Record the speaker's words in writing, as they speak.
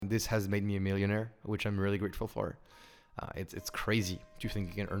this has made me a millionaire, which I'm really grateful for. It's crazy to think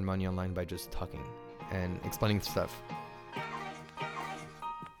you can earn money online by just talking and explaining stuff.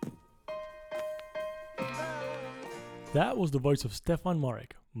 That was the voice of Stéphane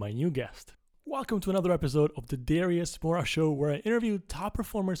Maarek, my new guest. Welcome to another episode of the Darius Mora Show, where I interview top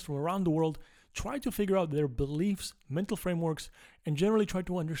performers from around the world, try to figure out their beliefs, mental frameworks, and generally try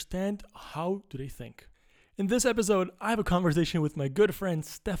to understand how do they think. In this episode, I have a conversation with my good friend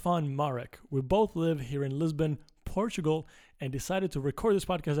Stéphane Maarek. We both live here in Lisbon, Portugal, and decided to record this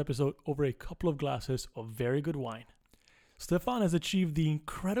podcast episode over a couple of glasses of very good wine. Stéphane has achieved the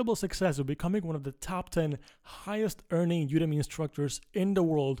incredible success of becoming one of the top 10 highest earning Udemy instructors in the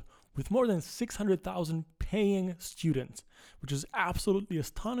world with more than 600,000 paying students, which is absolutely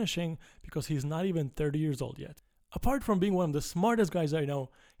astonishing because he's not even 30 years old yet. Apart from being one of the smartest guys I know,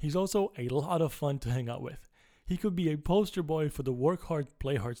 he's also a lot of fun to hang out with. He could be a poster boy for the work hard,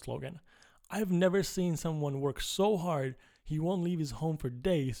 play hard slogan. I've never seen someone work so hard he won't leave his home for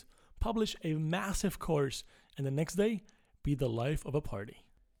days, publish a massive course, and the next day, be the life of a party.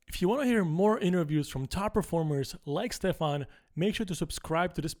 If you want to hear more interviews from top performers like Stéphane, make sure to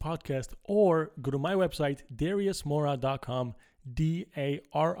subscribe to this podcast or go to my website, dariusmora.com,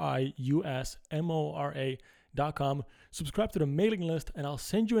 dariusmora.com. Subscribe to the mailing list and I'll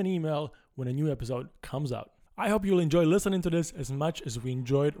send you an email when a new episode comes out. I hope you'll enjoy listening to this as much as we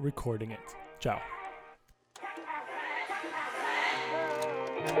enjoyed recording it. Ciao.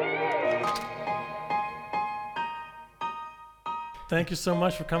 Thank you so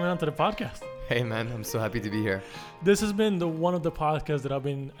much for coming on to the podcast. Hey man, I'm so happy to be here. This has been one of the podcasts that I've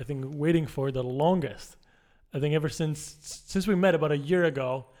been, waiting for the longest. I think ever since we met about a year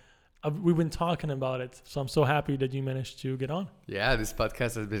ago, we've been talking about it. So I'm so happy that you managed to get on. Yeah, this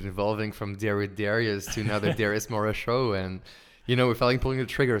podcast has been evolving from Dare with Darius to now the Darius Mora Show. And, we're finally pulling the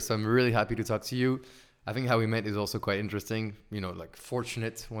trigger. So I'm really happy to talk to you. I think how we met is also quite interesting,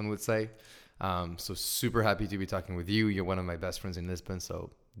 fortunate, one would say. So super happy to be talking with you. You're one of my best friends in Lisbon, so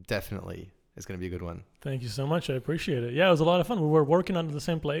definitely it's going to be a good one. Thank you so much. I appreciate it. Yeah, it was a lot of fun. We were working on the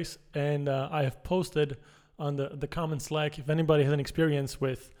same place, and I have posted on the common Slack if anybody has an experience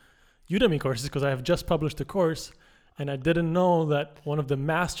with Udemy courses, because I have just published a course, and I didn't know that one of the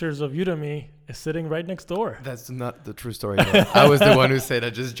masters of Udemy is sitting right next door. That's not the true story. I was the one who said I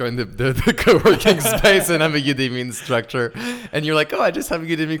just joined the co-working space and I'm a Udemy instructor. And you're like, oh, I just have a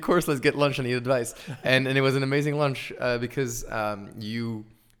Udemy course. Let's get lunch and eat advice. And it was an amazing lunch because you,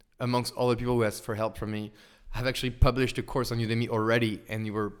 amongst all the people who asked for help from me, have actually published a course on Udemy already. And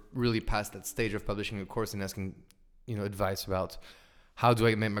you were really past that stage of publishing a course and asking, advice about how do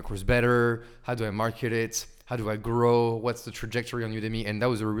I make my course better? How do I market it? How do I grow? What's the trajectory on Udemy? And that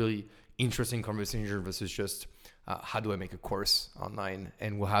was a really interesting conversation versus just how do I make a course online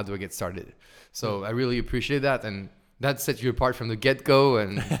and how do I get started? So I really appreciate that. And that set you apart from the get-go.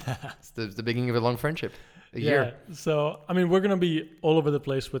 And it's the beginning of a long friendship, a year. So, we're going to be all over the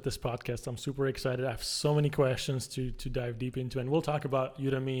place with this podcast. I'm super excited. I have so many questions to dive deep into. And we'll talk about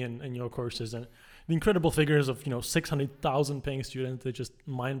Udemy and your courses and the incredible figures of 600,000 paying students. They're just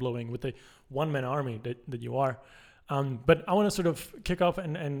mind-blowing with the one-man army that you are. But I want to sort of kick off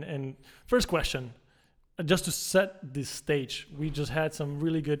and first question, just to set the stage. We just had some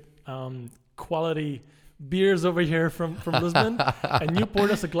really good quality beers over here from Lisbon, and you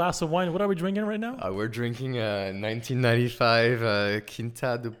poured us a glass of wine. What are we drinking right now? We're drinking 1995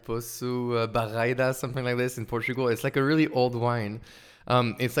 Quinta do Poço Barreira, something like this in Portugal. It's like a really old wine.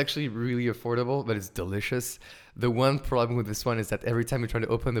 It's actually really affordable, but it's delicious. The one problem with this one is that every time you try to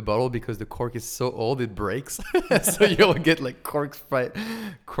open the bottle, because the cork is so old, it breaks. So you'll get like cork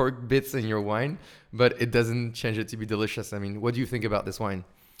bits in your wine, but it doesn't change it to be delicious. What do you think about this wine?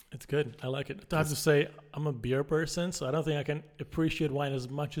 It's good. I like it. I have to say, I'm a beer person, so I don't think I can appreciate wine as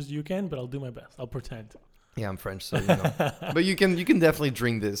much as you can, but I'll do my best. I'll pretend. Yeah, I'm French, so But you can definitely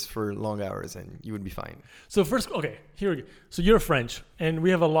drink this for long hours and you would be fine. So first, okay, here we go. So you're French, and we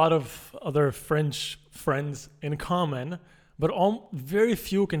have a lot of other French friends in common, but very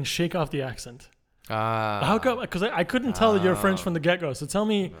few can shake off the accent. How come? Because I couldn't tell that you're French from the get-go. So tell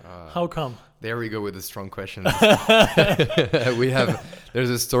me, how come? There we go with the strong questions. There's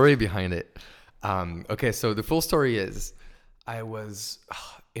a story behind it. Okay, so the full story is I was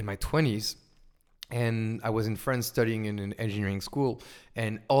in my 20s. And I was in France studying in an engineering school,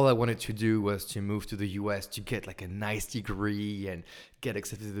 and all I wanted to do was to move to the US to get like a nice degree and get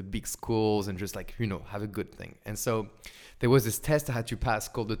accepted to the big schools and just have a good thing. And so there was this test I had to pass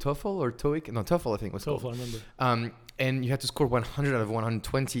called the TOEFL or TOEIC. No, TOEFL I think was called. TOEFL, I remember. and you had to score 100 out of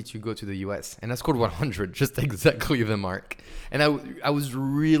 120 to go to the US. And I scored 100, just exactly the mark. And I was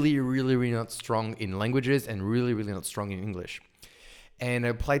really, really, really not strong in languages and really, really not strong in English. And I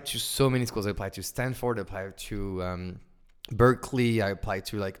applied to so many schools. I applied to Stanford, I applied to Berkeley, I applied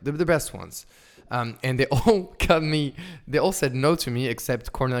to like the best ones. And they all said no to me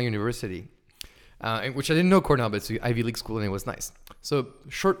except Cornell University. Which I didn't know Cornell, but it's an Ivy League school and it was nice. So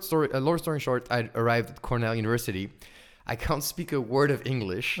long story short, I arrived at Cornell University. I can't speak a word of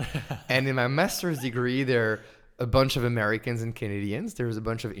English. And in my master's degree, there are a bunch of Americans and Canadians. There was a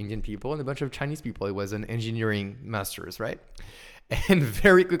bunch of Indian people and a bunch of Chinese people. It was an engineering master's, right? And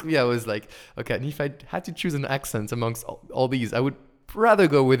very quickly I was like, okay, and if I had to choose an accent amongst all these, I would rather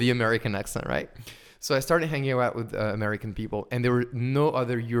go with the American accent, right? So I started hanging out with American people, and there were no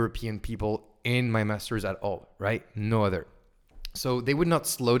other European people in my master's at all, right? No other. So they would not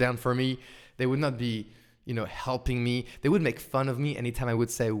slow down for me. They would not be, helping me. They would make fun of me anytime I would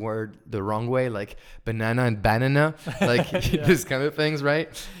say a word the wrong way, like banana and banana, like this kind of things, right?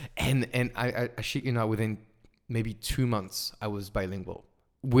 And I shit you not, within maybe 2 months, I was bilingual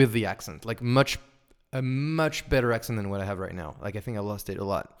with the accent, like a much better accent than what I have right now. Like I think I lost it a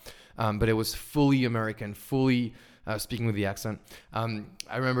lot. But it was fully American, fully speaking with the accent.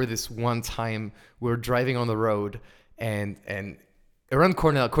 I remember this one time we were driving on the road and around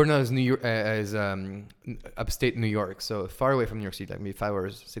Cornell. Cornell is New York, upstate New York, so far away from New York City, like maybe 5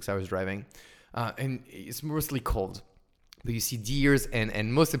 hours, 6 hours driving. And it's mostly cold. But you see deers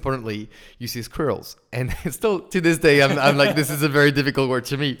and most importantly, you see squirrels. And still to this day, I'm like, this is a very difficult word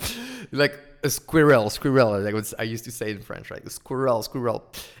to me. Like a squirrel, like what I used to say in French, right? A squirrel.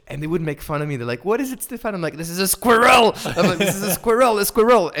 And they would make fun of me. They're like, what is it, Stéphane? I'm like, this is a squirrel. I'm like, this is a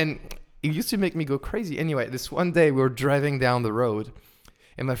squirrel. And it used to make me go crazy. Anyway, this one day we were driving down the road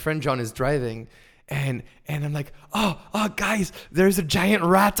and my friend John is driving. And I'm like, oh, guys, there's a giant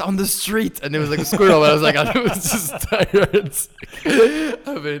rat on the street. And it was like a squirrel. And I was like, I was just tired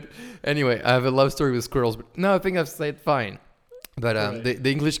of it. Anyway, I have a love story with squirrels. But no, I think I've said fine. But right.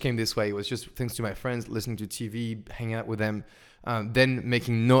 the English came this way. It was just thanks to my friends, listening to TV, hanging out with them, then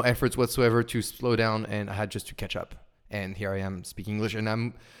making no efforts whatsoever to slow down. And I had just to catch up. And here I am speaking English. And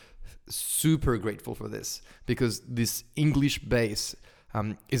I'm super grateful for this because this English base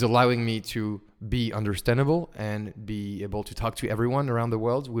is allowing me to be understandable and be able to talk to everyone around the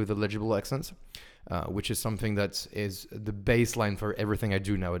world with a legible accent, which is something that is the baseline for everything I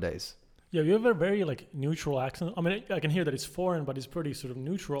do nowadays. Yeah, you have a very neutral accent. I mean, I can hear that it's foreign, but it's pretty sort of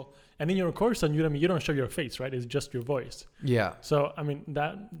neutral. And in your course on Udemy, you don't show your face, right? It's just your voice. Yeah. So I mean,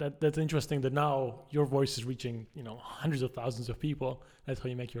 that's interesting that now your voice is reaching hundreds of thousands of people. That's how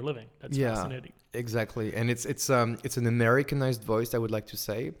you make your living. That's fascinating. Exactly. And it's an Americanized voice, I would like to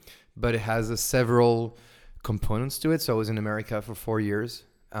say, but it has several components to it. So I was in America for 4 years,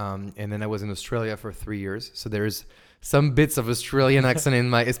 and then I was in Australia for 3 years. So there's some bits of Australian accent in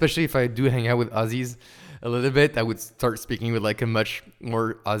my, especially if I do hang out with Aussies a little bit, I would start speaking with like a much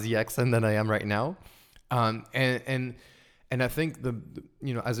more Aussie accent than I am right now. And I think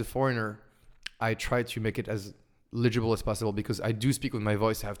as a foreigner, I try to make it as legible as possible because I do speak with my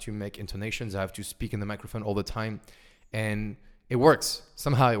voice. I have to make intonations. I have to speak in the microphone all the time, and it works.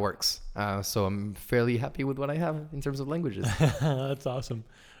 Somehow it works. So I'm fairly happy with what I have in terms of languages. That's awesome.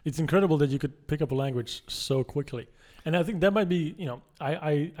 It's incredible that you could pick up a language so quickly. And I think that might be,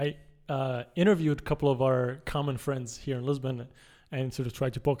 I interviewed a couple of our common friends here in Lisbon and sort of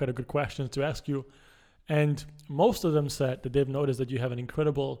tried to poke out good questions to ask you. And most of them said that they've noticed that you have an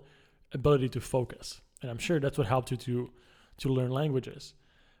incredible ability to focus. And I'm sure that's what helped you to learn languages.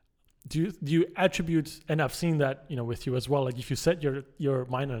 Do you attribute, and I've seen that, with you as well, like if you set your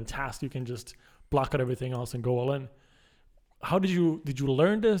mind on a task, you can just block out everything else and go all in. How did you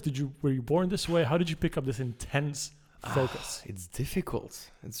learn this? Were you born this way? How did you pick up this intense focus? It's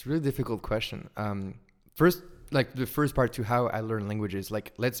difficult. It's a really difficult question. First, like the first part to how I learn languages,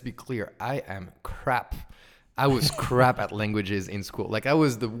 like let's be clear, I am crap. I was crap at languages in school. Like I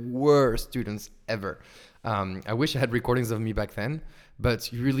was the worst student ever. I wish I had recordings of me back then, but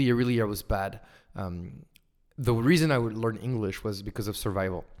really I was bad. The reason I would learn English was because of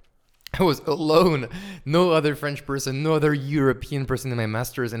survival. I was alone, no other French person, no other European person in my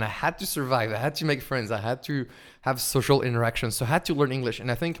master's, and I had to survive. I had to make friends. I had to have social interactions. So I had to learn English.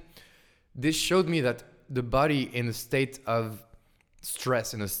 And I think this showed me that the body in a state of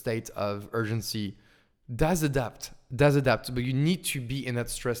stress, in a state of urgency, does adapt, but you need to be in that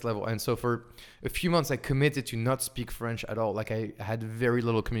stress level. And so for a few months, I committed to not speak French at all. Like I had very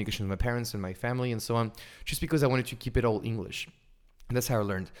little communication with my parents and my family and so on, just because I wanted to keep it all English. And that's how I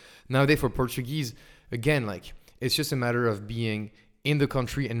learned. Nowadays for Portuguese, again, like It's just a matter of being in the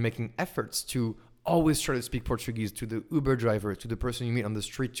country and making efforts to always try to speak Portuguese to the Uber driver, to the person you meet on the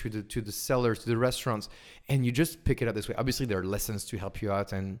street, to the sellers, to the restaurants, and you just pick it up this way. Obviously, there are lessons to help you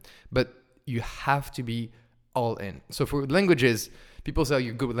out, but you have to be all in. So for languages, people say, oh,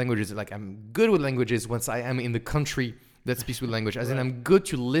 you're good with languages. Like, I'm good with languages once I am in the country that speaks with language. As in, I'm good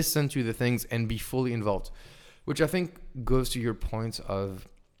to listen to the things and be fully involved, which I think goes to your point of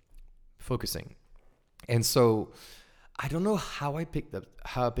focusing. And so I don't know how I picked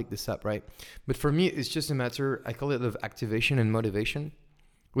this up, right? But for me, it's just a matter, I call it of activation and motivation,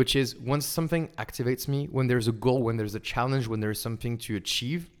 which is once something activates me, when there's a goal, when there's a challenge, when there's something to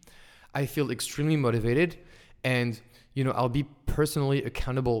achieve, I feel extremely motivated. And, I'll be personally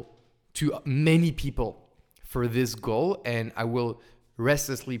accountable to many people for this goal, and I will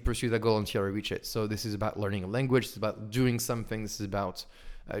restlessly pursue that goal until I reach it. So this is about learning a language. It's about doing something. This is about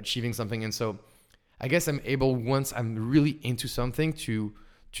achieving something. And so I guess I'm able, once I'm really into something, to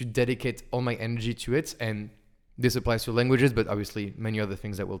dedicate all my energy to it. And this applies to languages, but obviously many other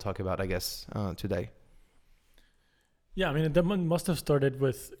things that we'll talk about, I guess, today. Yeah, I mean, that must have started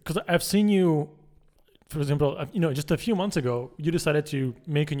with, because I've seen you, for example, just a few months ago, you decided to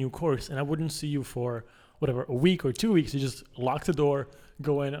make a new course, and I wouldn't see you for whatever, a week or 2 weeks. You just lock the door,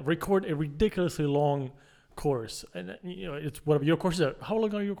 go in, record a ridiculously long course. And it's whatever your courses are. How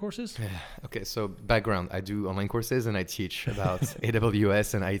long are your courses? Okay, so background, I do online courses and I teach about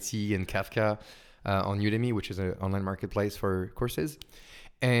AWS and IT and Kafka on Udemy, which is an online marketplace for courses.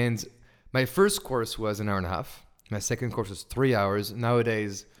 And my first course was an hour and a half. My second course was 3 hours.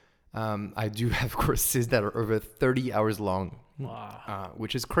 Nowadays, I do have courses that are over 30 hours long. Wow.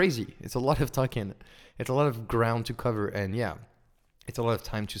 Which is crazy. It's a lot of talking. It's a lot of ground to cover. And yeah, it's a lot of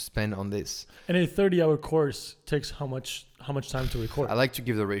time to spend on this. And a 30-hour course takes how much time to record? I like to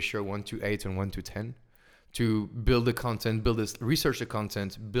give the ratio 1:8 and 1:10 to build the content, research the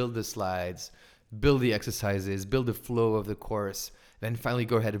content, build the slides, build the exercises, build the flow of the course, then finally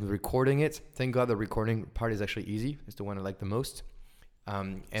go ahead and recording it. Thank God the recording part is actually easy. It's the one I like the most.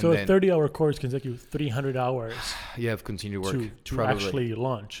 And so a 30-hour course can take you 300 hours. Yeah, of continued work to actually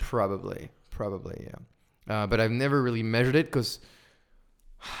launch. Probably, yeah. But I've never really measured it because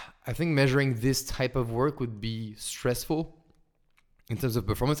I think measuring this type of work would be stressful in terms of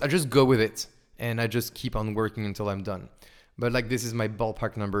performance. I just go with it and I just keep on working until I'm done. But like, this is my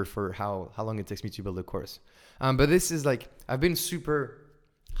ballpark number for how long it takes me to build a course. But this is like, I've been super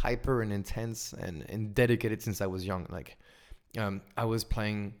hyper and intense and dedicated since I was young. Like, I was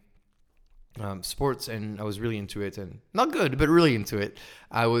playing sports and I was really into it, and not good, but really into it.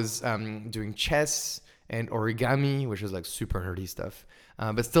 I was doing chess and origami, which is like super nerdy stuff.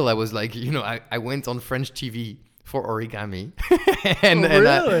 But still, I was like, I went on French TV for origami.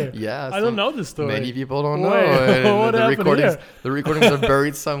 Really? Yeah. I don't know this story. Many people don't know. What happened here? The recordings are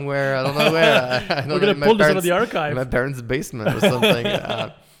buried somewhere. I don't know where. We're going to pull this out of the archive. In my parents' basement or something.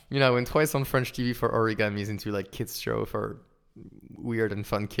 I went twice on French TV for origamis into like kids show for weird and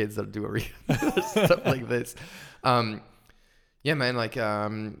fun kids that do origami, stuff like this. Yeah, man, like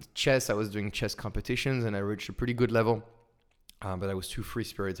chess, I was doing chess competitions and I reached a pretty good level. But I was too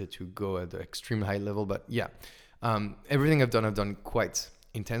free-spirited to go at the extreme high level. But yeah, everything I've done quite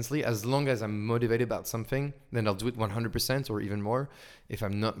intensely. As long as I'm motivated about something, then I'll do it 100% or even more. If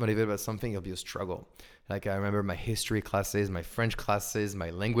I'm not motivated about something, it'll be a struggle. Like I remember my history classes, my French classes, my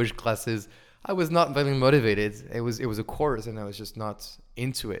language classes. I was not very motivated. It was a course and I was just not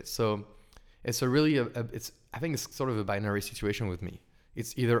into it. So it's I think it's sort of a binary situation with me.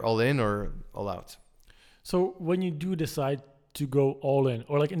 It's either all in or all out. So when you do decide to go all in,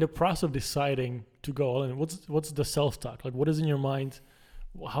 or like in the process of deciding to go all in, what's the self-talk? Like what is in your mind?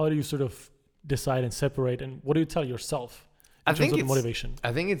 How do you sort of decide and separate? And what do you tell yourself in terms of motivation?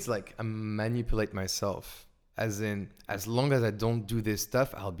 I think it's like I manipulate myself, as in, as long as I don't do this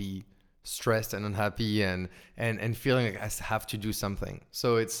stuff, I'll be stressed and unhappy and feeling like I have to do something.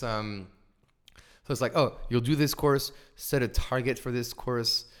 So it's like, oh, you'll do this course, set a target for this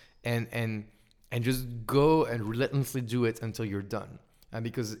course, and just go and relentlessly do it until you're done.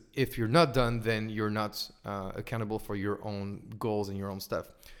 Because if you're not done, then you're not accountable for your own goals and your own stuff.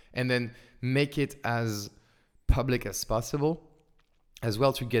 And then make it as public as possible as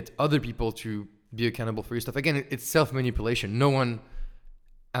well to get other people to be accountable for your stuff. Again, it's self-manipulation. No one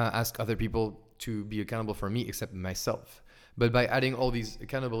asks other people to be accountable for me except myself. But by adding all these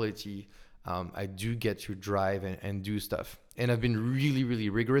accountability, I do get to drive and do stuff. And I've been really, really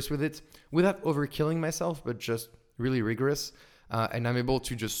rigorous with it without overkilling myself, but just really rigorous. And I'm able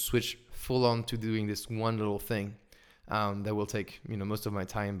to just switch full on to doing this one little thing that will take most of my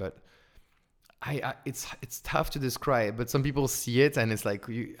time. But it's tough to describe, but some people see it and it's like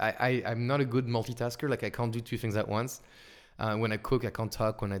I'm not a good multitasker. Like I can't do two things at once. When I cook, I can't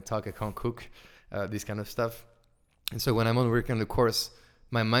talk. When I talk, I can't cook. This kind of stuff. And so when I'm on working on the course,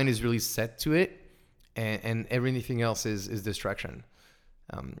 my mind is really set to it, and everything else is distraction.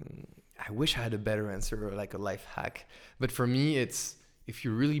 I wish I had a better answer or like a life hack, but for me, it's if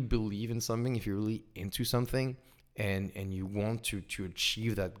you really believe in something, if you're really into something, and you want to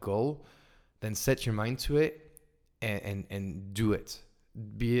achieve that goal, then set your mind to it and do it.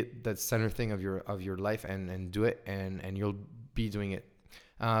 Be it that center thing of your life and do it, and you'll be doing it.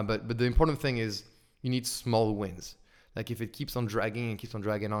 But the important thing is you need small wins. Like if it keeps on dragging and keeps on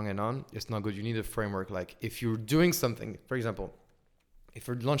dragging on and on, it's not good. You need a framework. Like if you're doing something, for example, if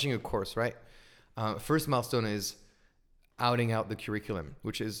you're launching a course, right? First milestone is outing out the curriculum,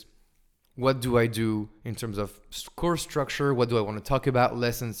 which is what do I do in terms of course structure? What do I want to talk about?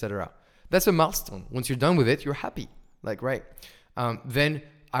 Lessons, etc. That's a milestone. Once you're done with it, you're happy. Like, right. Then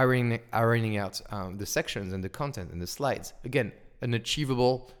ironing out the sections and the content and the slides. Again, an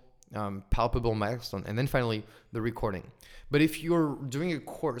achievable, palpable milestone. And then finally, the recording. But if you're doing a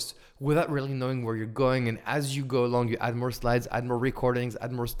course without really knowing where you're going, and as you go along, you add more slides, add more recordings,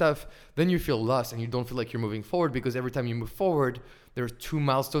 add more stuff, then you feel lost and you don't feel like you're moving forward, because every time you move forward, there's two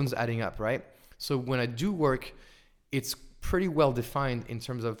milestones adding up, right? So when I do work, it's pretty well defined in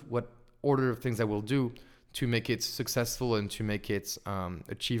terms of what order of things I will do to make it successful and to make it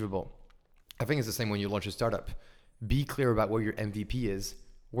achievable. I think it's the same when you launch a startup. Be clear about what your MVP is,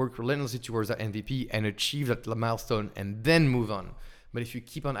 work relentlessly towards that MVP and achieve that milestone, and then move on. But if you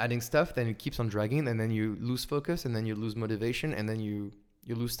keep on adding stuff, then it keeps on dragging, and then you lose focus, and then you lose motivation, and then you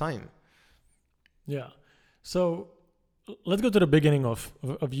lose time. Yeah. So let's go to the beginning of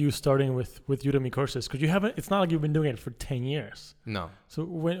you starting with Udemy courses, because it's not like you've been doing it for 10 years. No. So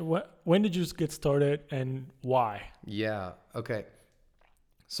when did you get started and why? Yeah. Okay.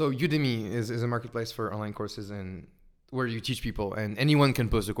 So Udemy is a marketplace for online courses, and where you teach people, and anyone can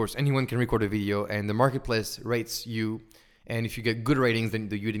post a course, anyone can record a video, and the marketplace rates you. And if you get good ratings, then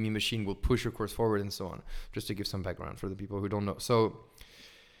the Udemy machine will push your course forward and so on. Just to give some background for the people who don't know. So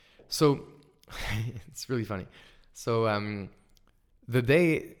it's really funny. So the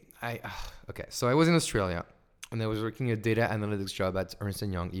day so I was in Australia, and I was working a data analytics job at Ernst &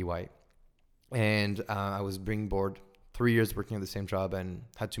 Young, EY. And I was being bored, 3 years working at the same job, and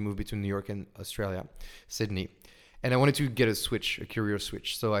had to move between New York and Australia, Sydney. And I wanted to get a career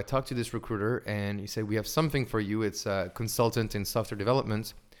switch. So I talked to this recruiter, and he said, we have something for you. It's a consultant in software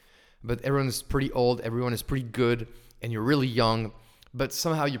development, but everyone is pretty old, everyone is pretty good, and you're really young, but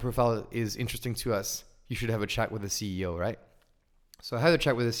somehow your profile is interesting to us. You should have a chat with the CEO, right? So I had a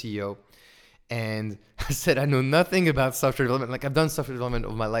chat with the CEO, and I said, I know nothing about software development. Like, I've done software development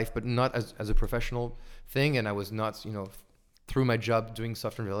all my life, but not as a professional thing. And I was not, through my job doing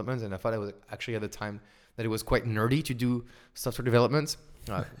software development. And I thought I was actually at the time that it was quite nerdy to do software development.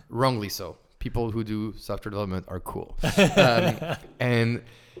 Wrongly so. People who do software development are cool. And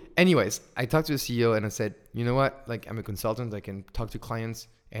anyways, I talked to the CEO and I said, you know what? Like, I'm a consultant. I can talk to clients,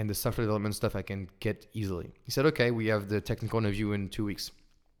 and the software development stuff I can get easily. He said, okay, we have the technical interview in 2 weeks.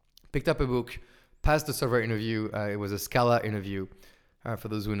 Picked up a book, passed the software interview. It was a Scala interview, for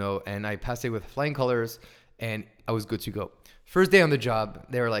those who know. And I passed it with flying colors, and I was good to go. First day on the job,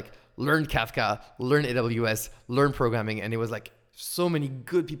 they were like, learn Kafka, learn AWS, learn programming. And it was like so many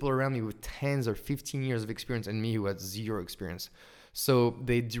good people around me with 10 or 15 years of experience, and me who had zero experience. So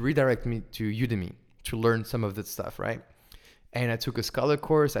they redirect me to Udemy to learn some of that stuff, right? And I took a Scala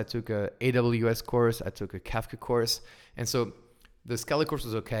course, I took a AWS course, I took a Kafka course. And so the Scala course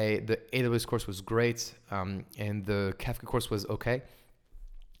was okay, the AWS course was great, and the Kafka course was okay.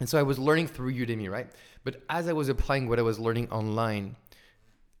 And so I was learning through Udemy, right? But as I was applying what I was learning online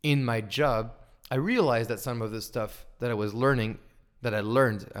in my job, I realized that some of the stuff that I was learning, that I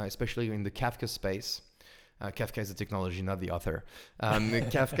learned, especially in the Kafka space, Kafka is the technology, not the author,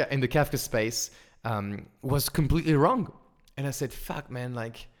 Kafka in the Kafka space was completely wrong. And I said, fuck, man,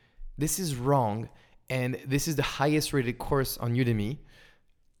 like, this is wrong. And this is the highest rated course on Udemy.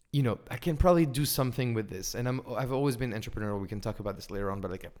 I can probably do something with this. And I've always been entrepreneurial. We can talk about this later on,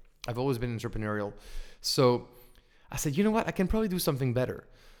 but like, I've always been entrepreneurial. So I said, you know what? I can probably do something better.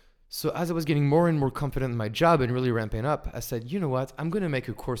 So as I was getting more and more confident in my job and really ramping up, I said, you know what? I'm going to make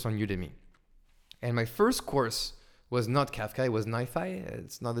a course on Udemy. And my first course was not Kafka, it was NiFi.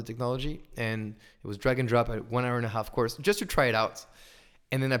 It's not the technology. And it was drag and drop, a 1 hour and a half course just to try it out.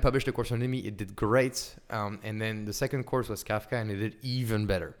 And then I published a course on Udemy. It did great. And then the second course was Kafka, and it did even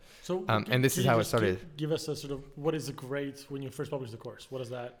better. So, and this is how I started. Give us a sort of, what is a grade when you first published the course? What does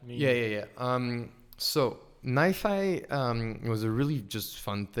that mean? Yeah. So NiFi was a really just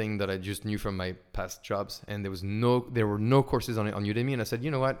fun thing that I just knew from my past jobs. And there were no courses on Udemy. And I said,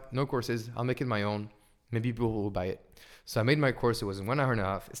 you know what? No courses. I'll make it my own. Maybe people will buy it. So I made my course. It was 1 hour and a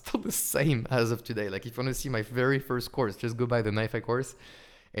half. It's still the same as of today. Like if you want to see my very first course, just go buy the NiFi course.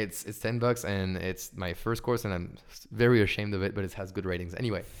 It's $10 and it's my first course, and I'm very ashamed of it, but it has good ratings.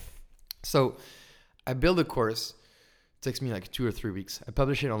 Anyway, so I build a course. It takes me like 2 or 3 weeks. I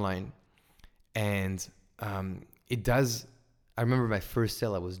publish it online, and it does. I remember my first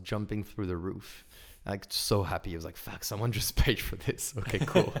sale, I was jumping through the roof, like so happy. I was like, fuck, someone just paid for this. Okay,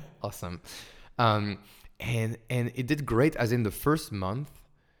 cool. Awesome. And it did great as in the first month,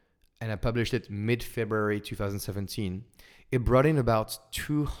 and I published it mid-February 2017. It brought in about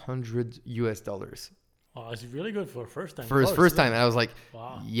 $200 US. Oh, it's really good for a first time. First time. I was like,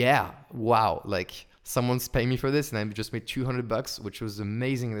 wow. Wow. Like someone's paying me for this, and I just made $200, which was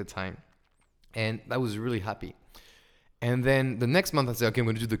amazing at the time. And I was really happy. And then the next month I said, okay, I'm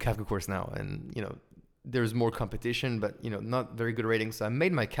going to do the Kafka course now. And, there's more competition, but, not very good ratings. So I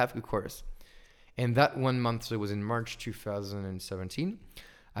made my Kafka course. And that 1 month, so it was in March 2017,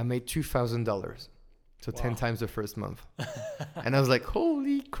 I made $2,000. So 10 times the first month. And I was like,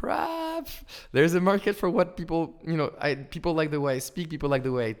 holy crap. There's a market for what people, people like the way I speak, people like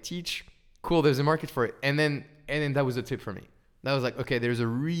the way I teach. Cool, there's a market for it. And then that was a tip for me. That was like, okay, there's a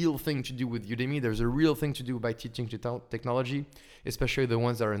real thing to do with Udemy. There's a real thing to do by teaching technology, especially the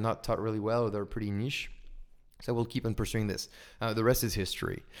ones that are not taught really well or they're pretty niche. So we'll keep on pursuing this. The rest is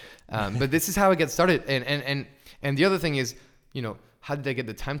history. But this is how I get started. And the other thing is, how did I get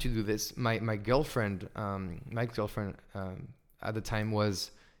the time to do this? My girlfriend, at the time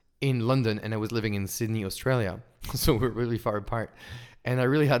was in London, and I was living in Sydney, Australia. So we're really far apart. And I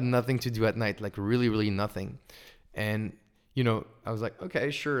really had nothing to do at night, like really, really nothing. And, I was like,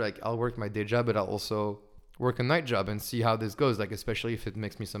 okay, sure. Like I'll work my day job, but I'll also work a night job and see how this goes. Like, especially if it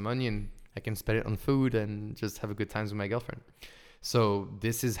makes me some money and I can spend it on food and just have a good time with my girlfriend. So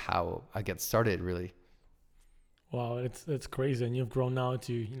this is how I get started, really. Wow, it's crazy, and you've grown now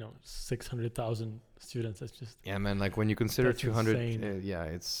to 600,000 students. It's just man. Like when you consider 200,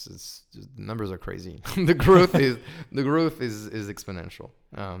 it's just, the numbers are crazy. the growth is exponential.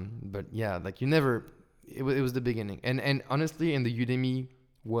 But yeah, like you never. It was the beginning, and honestly, in the Udemy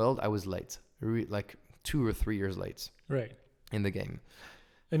world, I was late, like 2 or 3 years late. Right. In the game.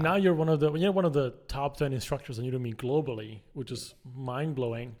 And now you're one of the top 10 instructors on Udemy globally, which is mind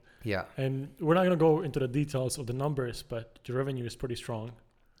blowing. Yeah. And we're not going to go into the details of the numbers, but your revenue is pretty strong.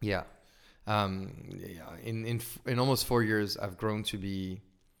 Yeah. In almost 4 years, I've grown to be,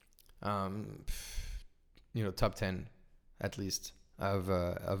 top 10 at least of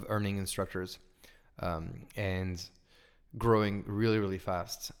earning instructors, and growing really, really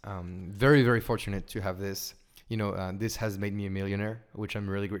fast. Very, very fortunate to have this. This has made me a millionaire, which I'm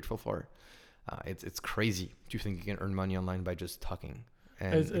really grateful for. It's crazy to think you can earn money online by just talking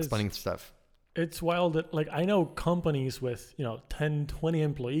and explaining stuff. It's wild that, like, I know companies with 10, 20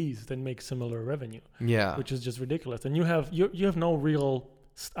 employees that make similar revenue. Yeah, which is just ridiculous. And you have no real.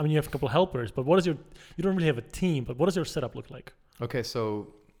 I mean, you have a couple of helpers, but you don't really have a team. But what does your setup look like? Okay,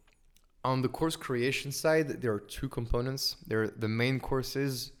 so on the course creation side, there are 2 components. There are the main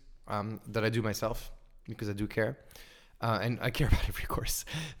courses that I do myself because I do care. And I care about every course,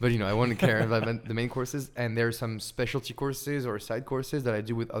 but I want to care about the main courses. And there are some specialty courses or side courses that I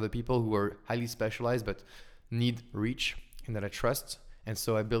do with other people who are highly specialized but need reach and that I trust. And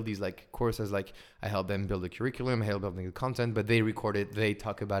so I build these like courses, like I help them build the curriculum, I help them build the content, but they record it, they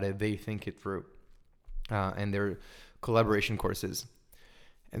talk about it, they think it through. And they're collaboration courses.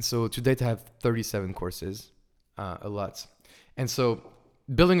 And so to date I have 37 courses, a lot. And so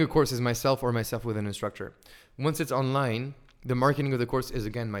building a course is myself with an instructor. Once it's online, the marketing of the course is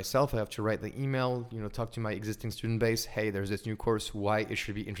again myself. I have to write the email, talk to my existing student base. Hey, there's this new course, why it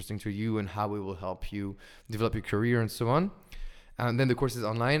should be interesting to you and how it will help you develop your career and so on. And then the course is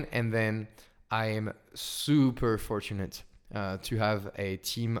online. And then I am super fortunate to have a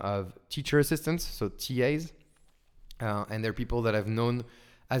team of teacher assistants, so TAs. And they're people that I've known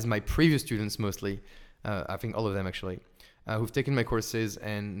as my previous students mostly. I think all of them actually. Who've taken my courses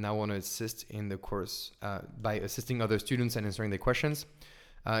and now want to assist in the course by assisting other students and answering their questions.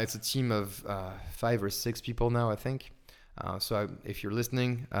 It's a team of 5 or 6 people now, I think. So if you're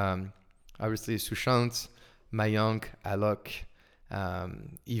listening, obviously Sushant, Mayank, Alok,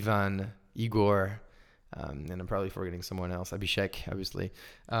 Ivan, Igor, and I'm probably forgetting someone else. Abhishek, obviously.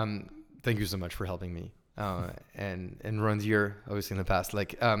 Thank you so much for helping me. And Rondier, obviously in the past.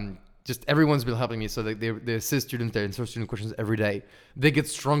 Just everyone's been helping me. So they assist students, they answer student questions every day. They get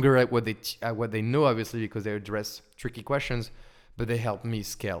stronger at what they know, obviously, because they address tricky questions, but they help me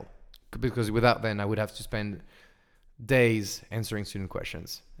scale. Because without them, I would have to spend days answering student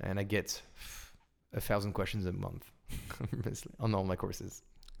questions, and I get 1,000 questions a month on all my courses.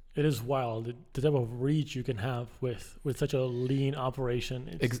 It is wild the type of reach you can have with such a lean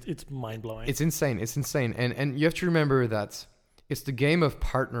operation. It's mind blowing. It's insane. And you have to remember that it's the game of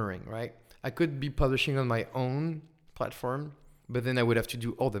partnering, right? I could be publishing on my own platform, but then I would have to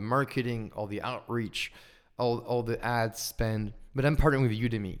do all the marketing, all the outreach, all the ad spend. But I'm partnering with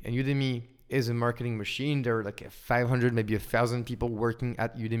Udemy, and Udemy is a marketing machine. There are like 500, maybe 1,000 people working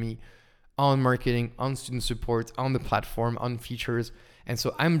at Udemy on marketing, on student support, on the platform, on features. And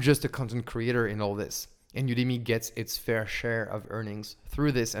so I'm just a content creator in all this. And Udemy gets its fair share of earnings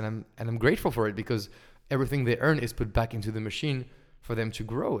through this. And I'm grateful for it, because everything they earn is put back into the machine for them to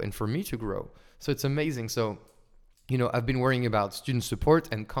grow and for me to grow. So it's amazing. So, I've been worrying about student support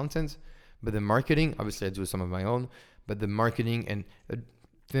and content, but the marketing, obviously I do some of my own, but the marketing and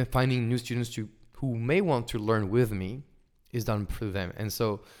finding new students who may want to learn with me is done through them. And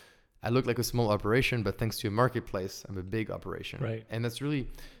so I look like a small operation, but thanks to a marketplace, I'm a big operation. Right. And that's really,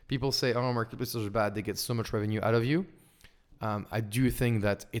 people say, oh, marketplaces are bad. They get so much revenue out of you. I do think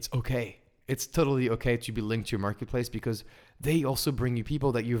that it's okay. It's totally okay to be linked to your marketplace, because they also bring you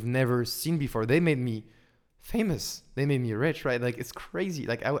people that you've never seen before. They made me famous. They made me rich, right? Like, it's crazy.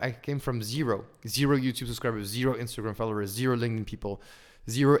 Like, I came from zero YouTube subscribers, 0 Instagram followers, 0 LinkedIn people,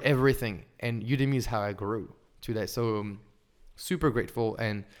 0 everything. And Udemy is how I grew today. So super grateful.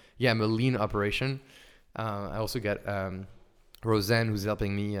 And yeah, I'm a lean operation. I also got Roseanne, who's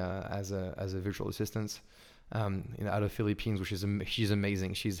helping me as a virtual assistant out of Philippines, she's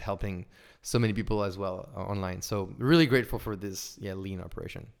amazing. She's helping so many people as well online. So really grateful for this lean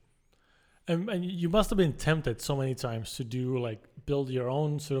operation. And you must have been tempted so many times to do build your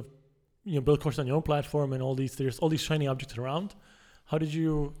own sort of, build courses on your own platform and there's all these shiny objects around. How did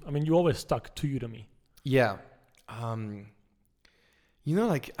you, you always stuck to Udemy. Yeah. I'm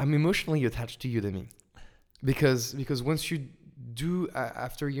emotionally attached to Udemy because once you do,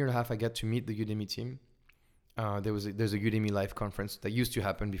 after a year and a half, I get to meet the Udemy team. There's a Udemy live conference that used to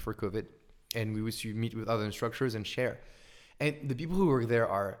happen before COVID, and we used to meet with other instructors and share. And the people who work there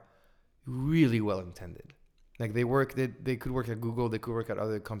are really well intended. Like they could work at Google, they could work at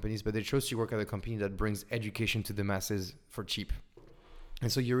other companies, but they chose to work at a company that brings education to the masses for cheap.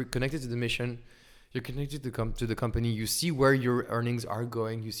 And so you're connected to the mission, you're connected to the company, you see where your earnings are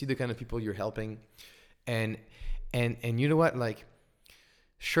going, you see the kind of people you're helping. And you know what?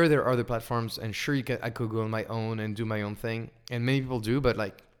 Sure, there are other platforms, and sure, I could go on my own and do my own thing, and many people do,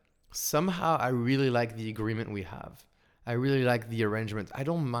 but somehow I really like the agreement we have. I really like the arrangement. I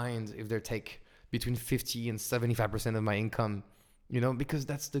don't mind if they take between 50 and 75% of my income, because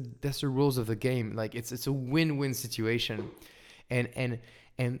that's the rules of the game. It's a win-win situation, and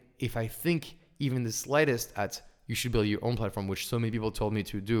if I think even the slightest at you should build your own platform, which so many people told me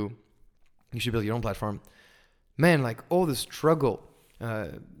to do, you should build your own platform. Man, all the struggle.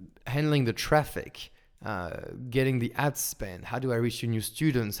 Handling the traffic, getting the ad spend. How do I reach new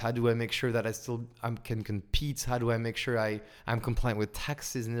students? How do I make sure that I can compete? How do I make sure I'm compliant with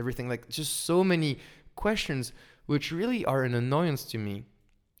taxes and everything? Just so many questions, which really are an annoyance to me,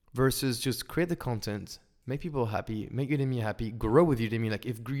 versus just create the content, make people happy, make Udemy happy, grow with Udemy.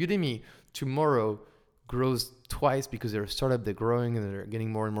 If Udemy tomorrow grows twice because they're a startup, they're growing and they're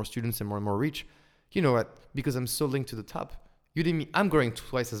getting more and more students and more reach, you know what? Because I'm so linked to the top, Udemy, I'm growing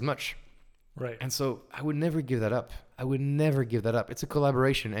twice as much. Right. And so I would never give that up. It's a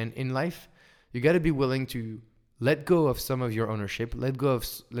collaboration. And in life, you got to be willing to let go of some of your ownership, let go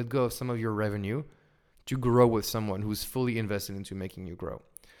of some of your revenue to grow with someone who's fully invested into making you grow.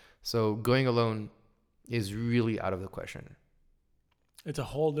 So going alone is really out of the question. It's a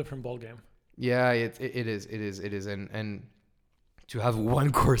whole different ballgame. Yeah, it is. And to have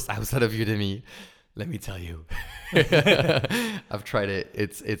one course outside of Udemy, let me tell you, I've tried it.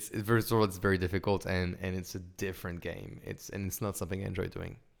 It's first of all, it's very difficult, and it's a different game. It's not something I enjoy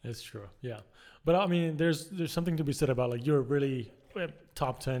doing. It's true, yeah. But there's something to be said about you're really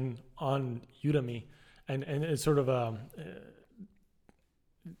top 10 on Udemy, and it's sort of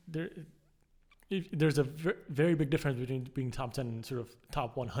there's a very big difference between being top 10 and sort of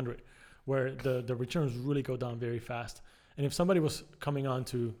top 100, where the returns really go down very fast. And if somebody was coming on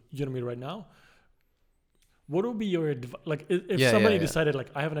to Udemy right now, what would be your like if somebody decided like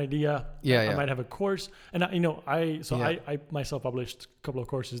I have an idea, I might have a course, and I myself published a couple of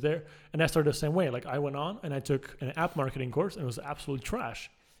courses there, and I started the same way. Like I went on and I took an app marketing course, and it was absolute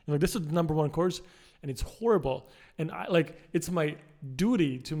trash. And like this is the number one course, and it's horrible. And it's my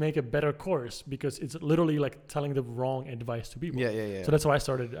duty to make a better course because it's literally like telling the wrong advice to people. So that's why I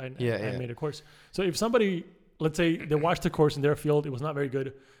started. I made a course. So if somebody, let's say they watched the course in their field, it was not very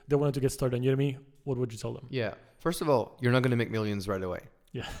good, they wanted to get started on Udemy, what would you tell them? Yeah. First of all, you're not going to make millions right away.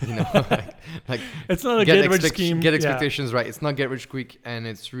 Yeah. You know, like it's not a get rich scheme. Get expectations right. It's not get rich quick, and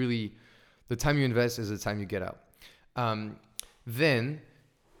it's really the time you invest is the time you get out. Then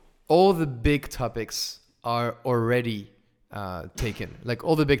all the big topics are already taken. Like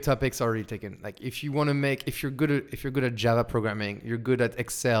all the big topics are already taken. Like if you're good at Java programming, you're good at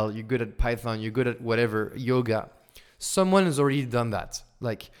Excel, you're good at Python, you're good at whatever, yoga, someone has already done that.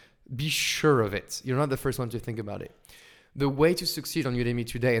 Like be sure of it. You're not the first one to think about it. The way to succeed on Udemy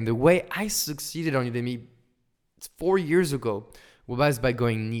today, and the way I succeeded on Udemy 4 years ago, was by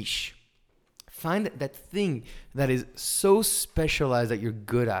going niche. Find that thing that is so specialized that you're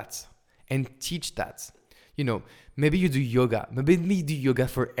good at and teach that. You know, maybe you do yoga. Maybe you do yoga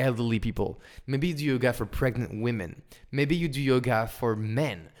for elderly people. Maybe you do yoga for pregnant women. Maybe you do yoga for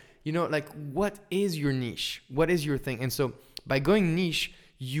men. You know, like what is your niche? What is your thing? And so by going niche,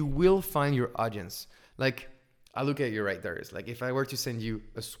 you will find your audience. Like I look at you right there. It's like if I were to send you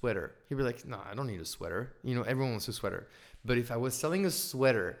a sweater, you'd be like, no, I don't need a sweater. You know, everyone wants a sweater. But if I was selling a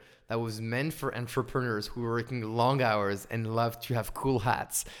sweater that was meant for entrepreneurs who were working long hours and love to have cool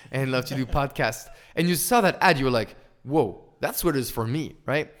hats and love to do podcasts, and you saw that ad, you were like, whoa, that sweater is for me,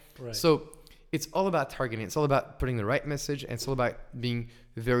 right? So it's all about targeting. It's all about putting the right message, and it's all about being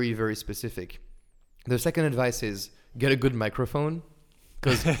very, very specific. The second advice is get a good microphone,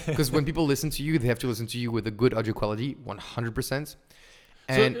 because when people listen to you, they have to listen to you with a good audio quality, 100%.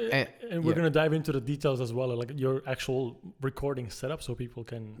 And we're going to dive into the details as well, like your actual recording setup, so people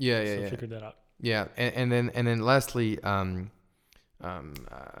can figure that out. Yeah, and then lastly, I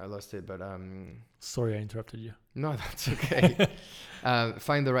lost it, but sorry I interrupted you. No, that's okay.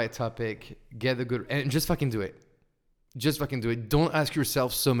 Find the right topic, get the good, and just fucking do it. Just fucking do it. Don't ask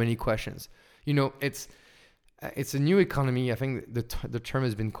yourself so many questions. You know, it's a new economy. I think the term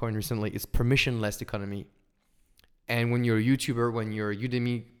has been coined recently. It's permissionless economy. And when you're a YouTuber, when you're a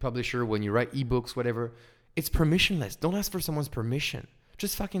Udemy publisher, when you write ebooks, whatever, it's permissionless. Don't ask for someone's permission.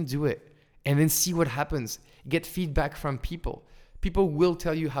 Just fucking do it. And then see what happens. Get feedback from people. People will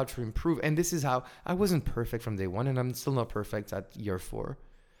tell you how to improve. And this is how I wasn't perfect from day one, and I'm still not perfect at year 4.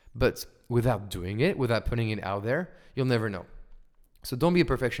 But without doing it, without putting it out there, you'll never know. So don't be a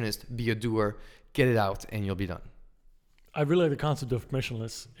perfectionist. Be a doer. Get it out, and you'll be done. I really like the concept of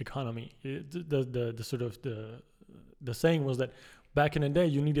permissionless economy. The saying was that back in the day,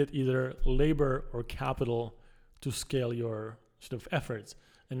 you needed either labor or capital to scale your sort of efforts.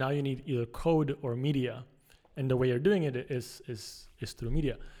 And now you need either code or media. And the way you're doing it is through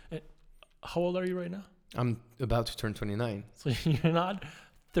media. And how old are you right now? I'm about to turn 29. So you're not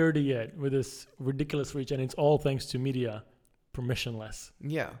 30 yet with this ridiculous reach. And it's all thanks to media, permissionless.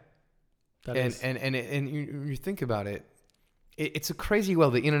 Yeah. And you think about it. It's a crazy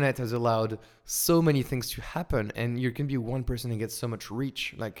world. The internet has allowed so many things to happen, and you can be one person and get so much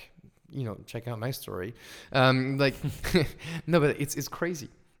reach. Like, you know, check out my story. No, but it's crazy.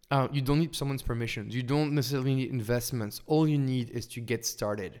 You don't need someone's permission. You don't necessarily need investments. All you need is to get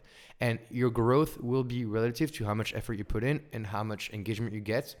started, and your growth will be relative to how much effort you put in and how much engagement you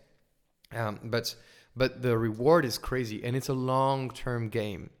get. But the reward is crazy, and it's a long-term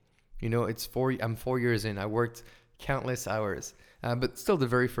game. You know, I'm 4 years in. I worked countless hours, but still the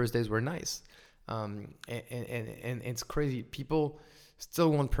very first days were nice. And it's crazy. People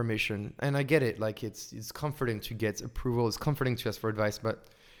still want permission, and I get it. Like it's comforting to get approval. It's comforting to ask for advice, but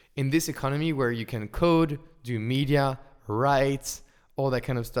in this economy where you can code, do media, write, all that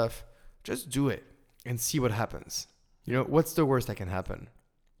kind of stuff, just do it and see what happens. You know, what's the worst that can happen?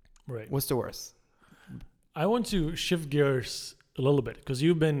 Right. What's the worst? I want to shift gears a little bit because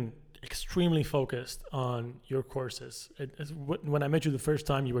you've been extremely focused on your courses. When I met you the first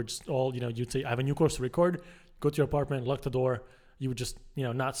time, you were just all, you'd say, I have a new course to record, go to your apartment, lock the door. You would just,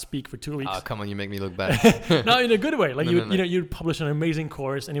 not speak for 2 weeks. Oh, come on, you make me look bad. No, in a good way. Like you'd publish an amazing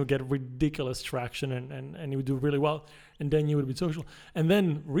course and you would get ridiculous traction and you would do really well. And then you would be social. And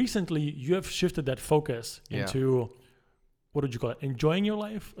then recently you have shifted that focus into what would you call it? Enjoying your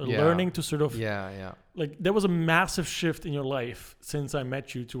life, Yeah. learning to sort of Yeah. like there was a massive shift in your life since I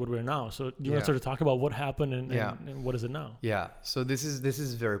met you to what we're now. So do you want to sort of talk about what happened and what is it now? Yeah. So this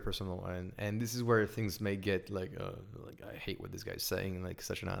is very personal, and this is where things may get like I hate what this guy's saying, like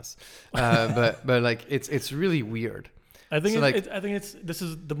such an ass. But like it's really weird. I think So, this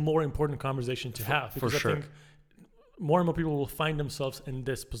is the more important conversation to have, because for sure. I think more and more people will find themselves in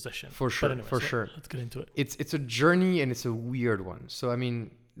this position. For sure. But anyways, For sure. Let's get into it. It's a journey, and it's a weird one. So I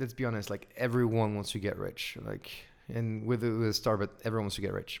mean, let's be honest. Like everyone wants to get rich, like, and with a star, but everyone wants to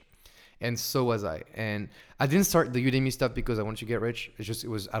get rich, and so was I. And I didn't start the Udemy stuff because I wanted to get rich. It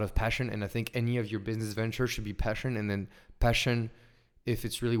was out of passion, and I think any of your business venture should be passion, and then passion, if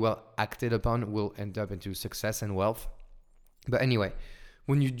it's really well acted upon, will end up into success and wealth. But anyway,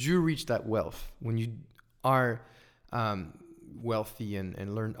 when you do reach that wealth, when you are wealthy and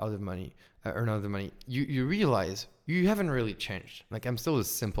earn other money, you realize you haven't really changed. Like I'm still a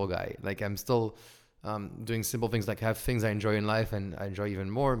simple guy. Like I'm still doing simple things, like have things I enjoy in life, and I enjoy even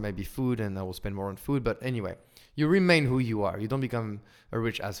more, maybe food, and I will spend more on food. But anyway, you remain who you are. You don't become a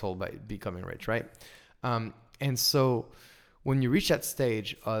rich asshole by becoming rich, right? And so when you reach that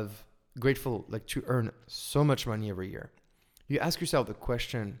stage of grateful, like to earn so much money every year, you ask yourself the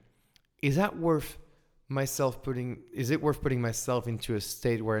question, is it worth putting myself into a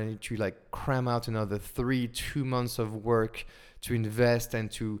state where I need to like cram out another 2 months of work to invest and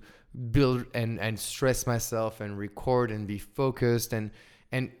to build and stress myself and record and be focused, and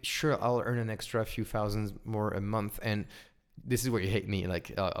sure, I'll earn an extra few thousands more a month. And this is where you hate me.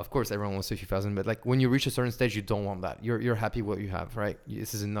 Like, of course, everyone wants a few thousand, but like when you reach a certain stage, you don't want that. You're happy what you have, right?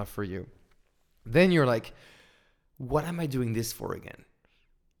 This is enough for you. Then you're like, what am I doing this for again?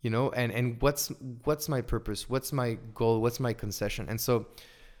 You know, and what's my purpose? What's my goal? What's my concession? And so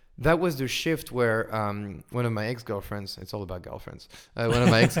that was the shift where one of my ex-girlfriends, it's all about girlfriends, one of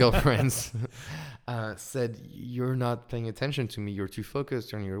my ex-girlfriends said, you're not paying attention to me. You're too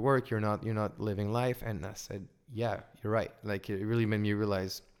focused on your work. You're not living life. And I said, yeah, you're right. Like it really made me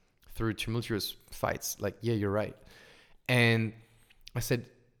realize through tumultuous fights, like, yeah, you're right. And I said,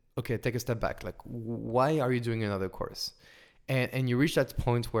 okay, take a step back. Like, why are you doing another course? And you reach that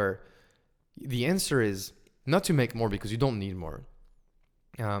point where the answer is not to make more because you don't need more,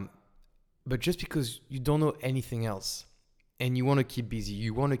 but just because you don't know anything else and you want to keep busy.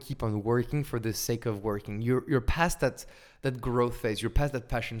 You want to keep on working for the sake of working. You're past that growth phase. You're past that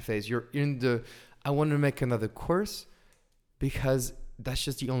passion phase. You're in the, I want to make another course because that's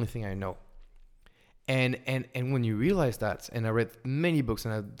just the only thing I know. And when you realize that, and I read many books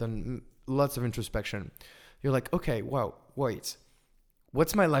and I've done lots of introspection, you're like, okay, wow, wait,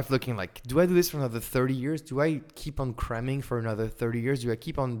 what's my life looking like? Do I do this for another 30 years? Do I keep on cramming for another 30 years? Do I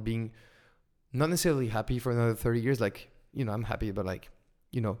keep on being not necessarily happy for another 30 years? Like, you know, I'm happy, but like,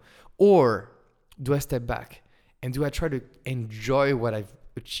 you know, or do I step back and do I try to enjoy what I've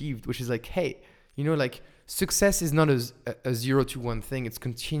achieved, which is like, hey, you know, like success is not a 0 to 1 thing. It's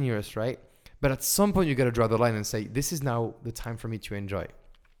continuous, right? But at some point you got to draw the line and say, this is now the time for me to enjoy.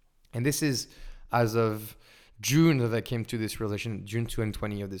 And this is as of June that I came to this realization, June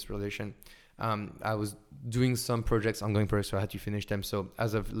 2020 of this realization. I was doing some projects, ongoing projects, so I had to finish them. So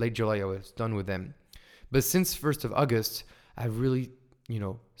as of late July, I was done with them. But since 1st of August, I've really, you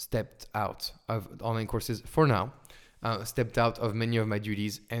know, stepped out of online courses for now, stepped out of many of my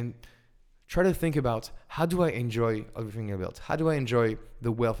duties, and try to think about, how do I enjoy everything I built? How do I enjoy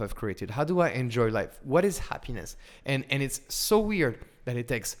the wealth I've created? How do I enjoy life? What is happiness? And it's so weird that it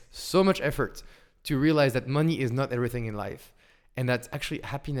takes so much effort to realize that money is not everything in life, and that actually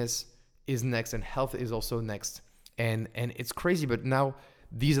happiness is next and health is also next. And it's crazy, but now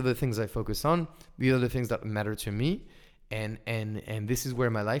these are the things I focus on. These are the things that matter to me. And this is where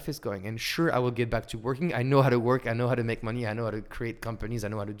my life is going. And sure, I will get back to working. I know how to work. I know how to make money. I know how to create companies. I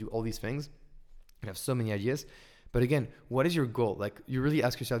know how to do all these things. I have so many ideas. But again, what is your goal? Like, you really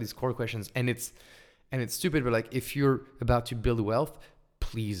ask yourself these core questions. And it's stupid, but like, if you're about to build wealth,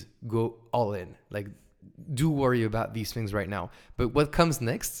 please go all in. Like, do worry about these things right now. But what comes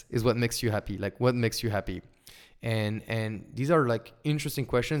next is what makes you happy. Like, what makes you happy? And these are like interesting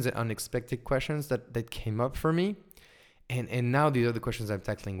questions and unexpected questions that came up for me. And now these are the questions I'm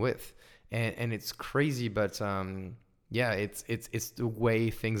tackling with. And it's crazy, but yeah, it's the way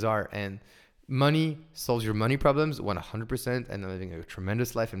things are. And money solves your money problems 100%. And I'm living a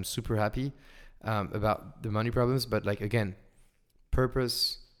tremendous life. I'm super happy about the money problems. But like, again,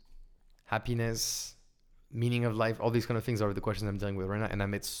 purpose, happiness, meaning of life, all these kind of things are the questions I'm dealing with right now. And I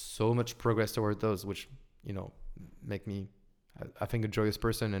made so much progress toward those, which, you know, make me I think a joyous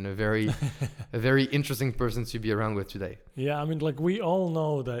person and a very interesting person to be around with today. Yeah, I mean, like we all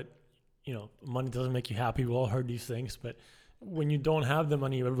know that, money doesn't make you happy. We all heard these things, but when you don't have the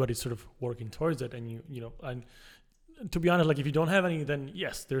money, everybody's sort of working towards it. And and to be honest, like if you don't have any, then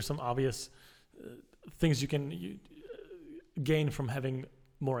yes, there's some obvious things you can gain from having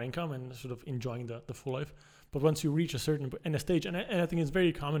more income and sort of enjoying the full life. But once you reach a certain stage, and I think it's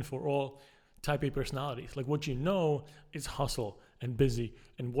very common for all type A personalities, like what is hustle and busy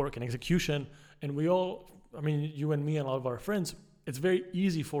and work and execution. And we all, I mean, you and me and a lot of our friends, it's very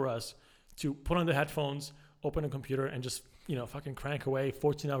easy for us to put on the headphones, open a computer and just, fucking crank away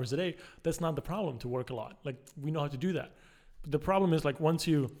 14 hours a day. That's not the problem, to work a lot. Like we know how to do that. But the problem is, like, once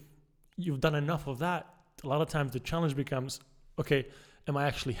you've done enough of that, a lot of times the challenge becomes, okay, am I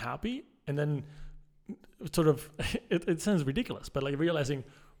actually happy? And then sort of, it sounds ridiculous, but like realizing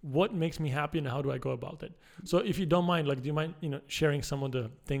what makes me happy and how do I go about it? So if you don't mind, like, do you mind, sharing some of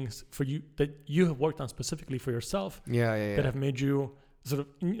the things for you that you have worked on specifically for yourself that have made you sort of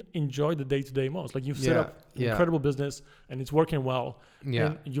enjoy the day-to-day most? Like you've set up an incredible business and it's working well.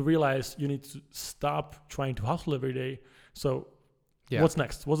 Yeah. And you realize you need to stop trying to hustle every day. So what's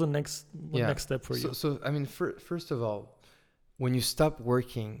next? What's the next step for you? So I mean, first of all, when you stop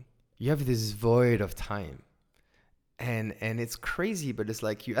working, you have this void of time. And it's crazy, but it's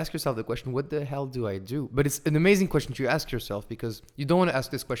like you ask yourself the question, what the hell do I do? But it's an amazing question to ask yourself, because you don't want to ask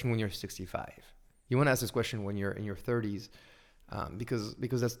this question when you're 65. You want to ask this question when you're in your 30s, because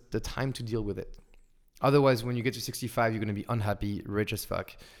that's the time to deal with it. Otherwise, when you get to 65, you're going to be unhappy, rich as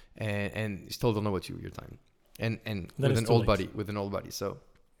fuck, and you still don't know what to do with your time. And with an old body. So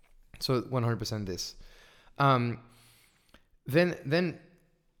 100% this. Then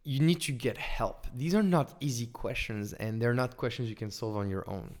you need to get help. These are not easy questions, and they're not questions you can solve on your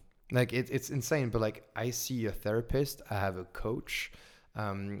own. Like it's insane, but like I see a therapist, I have a coach,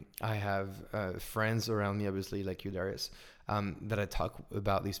 I have friends around me, obviously, like you, Darius, that I talk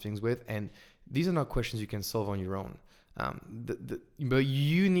about these things with, and these are not questions you can solve on your own. But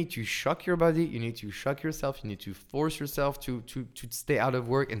you need to shock your body, you need to shock yourself, you need to force yourself to stay out of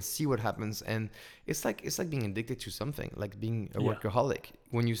work and see what happens. And it's like being addicted to something, like being a workaholic.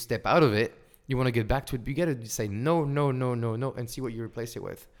 When you step out of it, you want to get back to it, but you got to say no, and see what you replace it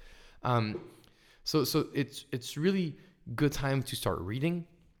with. So it's really good time to start reading.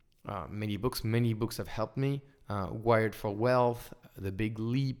 Many books have helped me. Wired for Wealth, The Big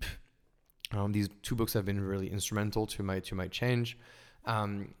Leap. These two books have been really instrumental to my change.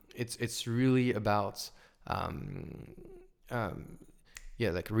 It's really about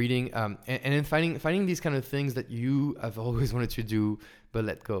like reading and then finding these kind of things that you have always wanted to do but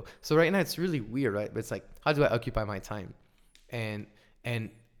let go. So right now it's really weird, right? But it's like, how do I occupy my time? And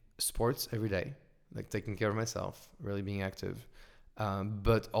sports every day, like taking care of myself, really being active.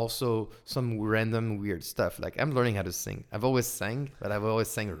 But also some random weird stuff. Like I'm learning how to sing. I've always sang, but I've always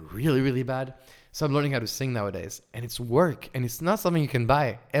sang really, really bad. So I'm learning how to sing nowadays, and it's work, and it's not something you can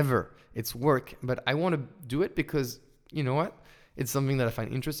buy ever. It's work, but I want to do it because you know what? It's something that I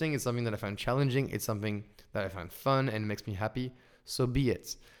find interesting. It's something that I find challenging. It's something that I find fun and makes me happy. So be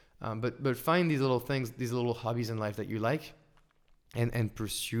it. But find these little things, these little hobbies in life that you like, and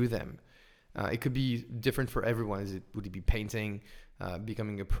pursue them. It could be different for everyone. Would it be painting?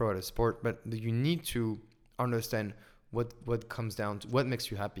 Becoming a pro at a sport, but you need to understand what comes down to what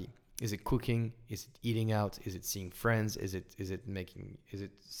makes you happy. Is it cooking? Is it eating out? Is it seeing friends? Is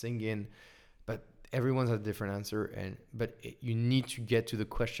it singing? But everyone's has a different answer, you need to get to the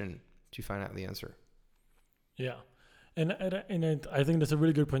question to find out the answer. Yeah, and I think that's a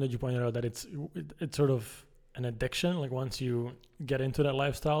really good point that you pointed out, that it's sort of an addiction. Like once you get into that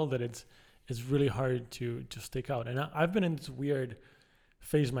lifestyle, that it's really hard to stick out. And I've been in this weird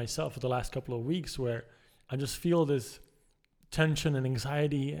phase myself for the last couple of weeks where I just feel this tension and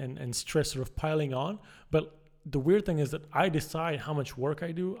anxiety and stress sort of piling on. But the weird thing is that I decide how much work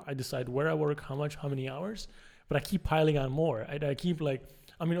I do. I decide where I work, how many hours, but I keep piling on more. I keep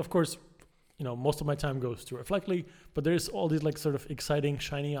of course, most of my time goes to Reflectly, but there's all these like sort of exciting,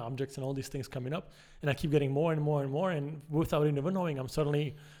 shiny objects and all these things coming up. And I keep getting more and more and more. And without even knowing, I'm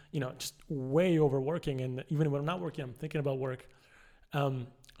suddenly, just way overworking. And even when I'm not working, I'm thinking about work.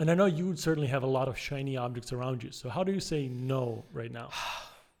 And I know you certainly have a lot of shiny objects around you. So how do you say no right now?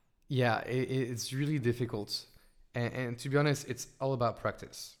 Yeah, it's really difficult. And to be honest, it's all about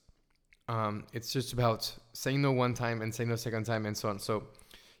practice. It's just about saying no one time and saying no second time and so on. So,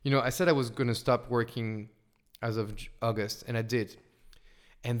 I said I was going to stop working as of August, and I did.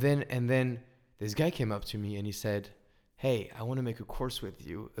 And then this guy came up to me and he said, "Hey, I want to make a course with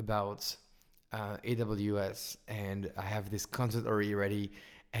you about AWS, and I have this content already ready,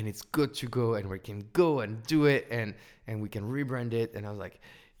 and it's good to go, and we can go and do it, and we can rebrand it. And I was like,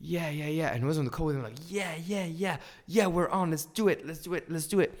 yeah. And I was on the call with him like, yeah, we're on. Let's do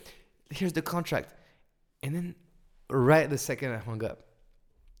it. Here's the contract. And then right the second I hung up,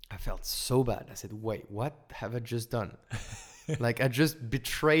 I felt so bad. I said, wait, what have I just done? Like I just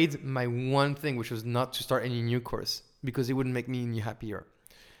betrayed my one thing, which was not to start any new course because it wouldn't make me any happier.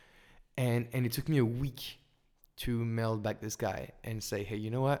 And it took me a week to mail back this guy and say, hey, you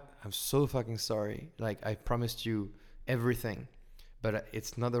know what? I'm so fucking sorry. Like I promised you everything, but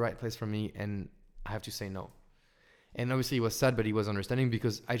it's not the right place for me and I have to say no. And obviously he was sad, but he was understanding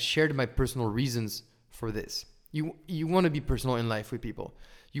because I shared my personal reasons for this. You want to be personal in life with people.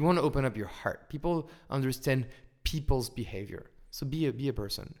 You want to open up your heart. People understand people's behavior. So be a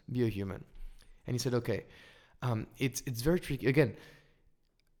person, be a human. And he said, okay, it's very tricky. Again,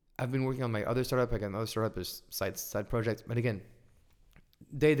 I've been working on my other startup. I got another startup, there's side projects. But again,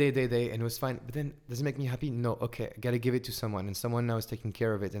 day, and it was fine. But then, does it make me happy? No. Okay, I got to give it to someone. And someone now is taking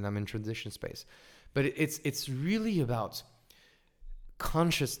care of it. And I'm in transition space. But it's really about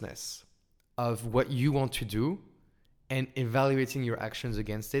consciousness of what you want to do and evaluating your actions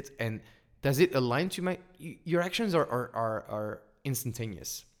against it. And does it align to your actions are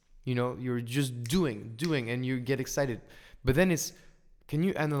instantaneous. You know, you're just doing and you get excited. But then can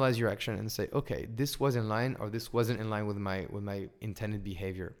you analyze your action and say, okay, this was in line or this wasn't in line with my intended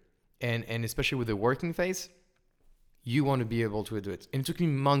behavior. And especially with the working phase, you want to be able to do it. And it took me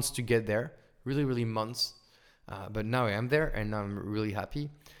months to get there, really months. But now I am there and now I'm really happy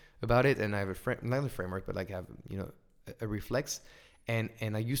about it. And I have not a framework, but like I have, a reflex. And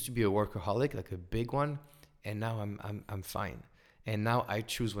I used to be a workaholic, like a big one. And now I'm fine. And now I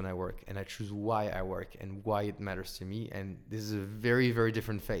choose when I work and I choose why I work and why it matters to me. And this is a very, very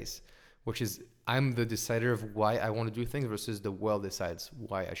different phase, which is I'm the decider of why I want to do things versus the world decides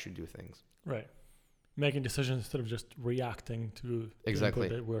why I should do things. Right. Making decisions instead of just reacting to exactly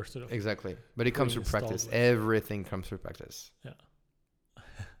that we're sort of exactly. But it comes through practice. Everything comes through practice. Yeah.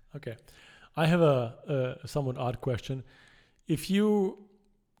 Okay. I have a somewhat odd question. If you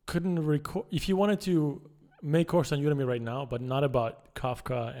if you wanted to make a course on Udemy right now, but not about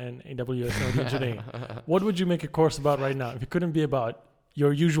Kafka and AWS and engineering, what would you make a course about right now if it couldn't be about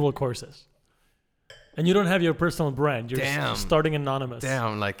your usual courses? And you don't have your personal brand. You're starting anonymous.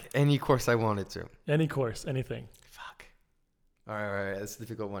 Like any course I wanted to. Any course, anything. Fuck. All right. That's a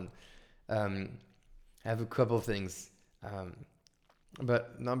difficult one. I have a couple of things.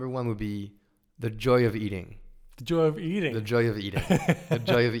 But number one would be the joy of eating. The joy of eating. The joy of eating. The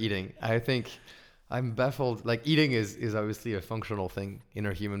joy of eating. I think I'm baffled. Like eating is obviously a functional thing in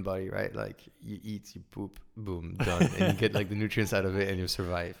our human body, right? Like you eat, you poop, boom, done. And you get like the nutrients out of it and you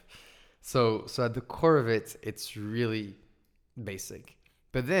survive. So at the core of it, it's really basic.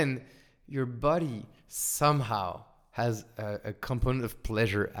 But then your body somehow has a component of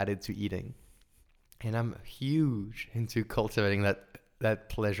pleasure added to eating. And I'm huge into cultivating that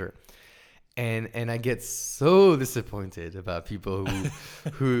pleasure. And I get so disappointed about people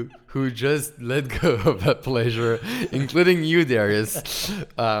who just let go of that pleasure, including you, Darius.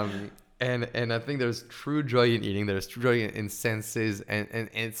 And I think there's true joy in eating. There's true joy in senses, and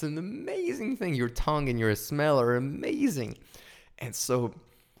it's an amazing thing. Your tongue and your smell are amazing. And so,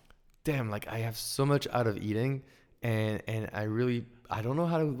 like I have so much out of eating, and I don't know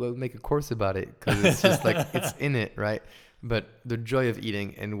how to make a course about it because it's just like it's in it, right? But the joy of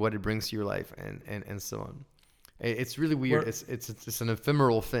eating and what it brings to your life and so on. It's really weird. It's an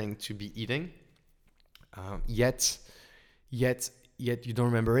ephemeral thing to be eating, yet you don't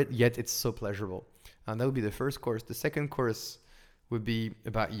remember it, yet it's so pleasurable. And that would be the first course. The second course would be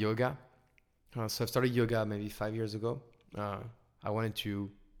about yoga. So I've started yoga maybe 5 years ago. I wanted to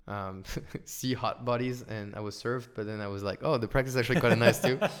see hot bodies and I was served, but then I was like, oh, the practice is actually quite nice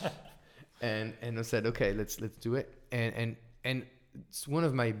too. And I said, okay, let's do it. And it's one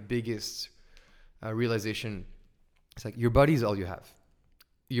of my biggest realization. It's like your body is all you have.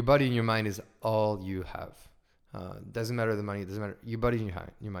 Your body and your mind is all you have. Doesn't matter the money. Doesn't matter your body and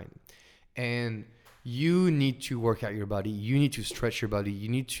your mind. And you need to work out your body. You need to stretch your body. You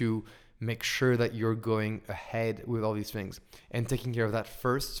need to make sure that you're going ahead with all these things and taking care of that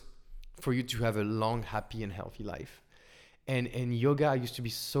first for you to have a long, happy, and healthy life. And yoga, I used to be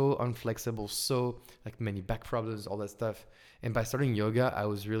so unflexible, so like many back problems, all that stuff. And by starting yoga, I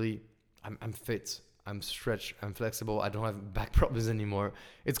was really, I'm fit, I'm stretched, I'm flexible. I don't have back problems anymore.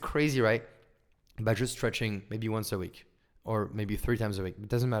 It's crazy, right? By just stretching maybe once a week or maybe 3 times a week. It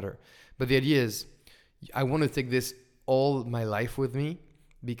doesn't matter. But the idea is I want to take this all my life with me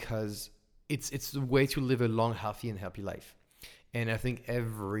because it's the way to live a long, healthy and happy life. And I think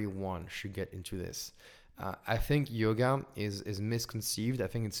everyone should get into this. I think yoga is misconceived. I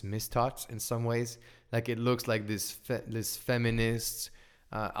think it's mistaught in some ways. Like it looks like this feminist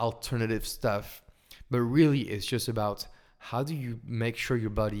alternative stuff, but really it's just about how do you make sure your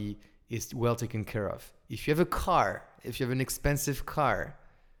body is well taken care of. If you have a car, if you have an expensive car,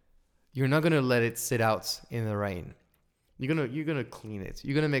 you're not gonna let it sit out in the rain. You're gonna clean it.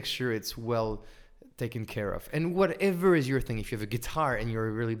 You're gonna make sure it's well taken care of. And whatever is your thing, if you have a guitar and you're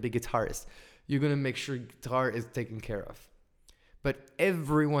a really big guitarist, you're gonna make sure guitar is taken care of. But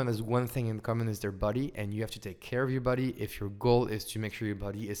everyone has one thing in common, is their body, and you have to take care of your body if your goal is to make sure your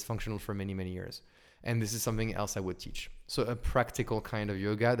body is functional for many, many years. And this is something else I would teach. So a practical kind of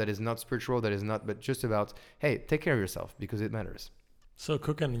yoga that is not spiritual, but just about, hey, take care of yourself because it matters. So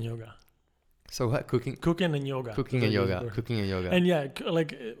cooking and yoga. So what? Cooking and yoga. Cooking and yoga. And yeah,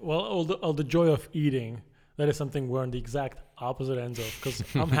 all the joy of eating, that is something we're on the exact opposite ends of, because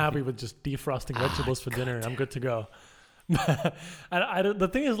I'm happy with just defrosting vegetables for dinner and I'm good to go. And the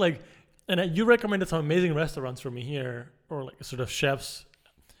thing is, like, and you recommended some amazing restaurants for me here, or like sort of chefs,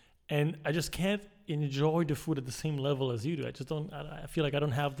 and I just can't enjoy the food at the same level as you do. I just don't. I feel like I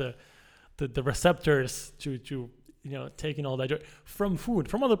don't have the receptors to taking all that joy from food.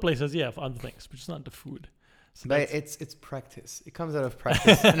 From other places, yeah, for other things, but just not the food. So but it's practice. It comes out of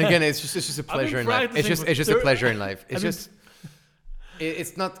practice. And again, it's just a pleasure in life. It's just a pleasure in life.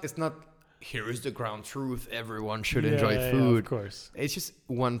 It's not. Here is the ground truth. Everyone should enjoy food. Yeah, of course. It's just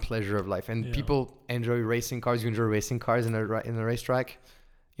one pleasure of life. And people enjoy racing cars. You enjoy racing cars in a racetrack.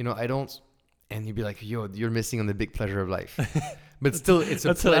 I don't. And you'd be like, yo, you're missing on the big pleasure of life. But still, it's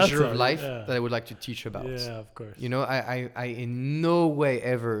a pleasure of life that I would like to teach about. Yeah, of course. I in no way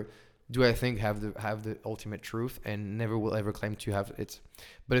ever do I think have the ultimate truth, and never will ever claim to have it.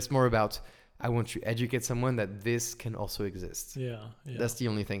 But it's more about, I want to educate someone that this can also exist. Yeah. That's the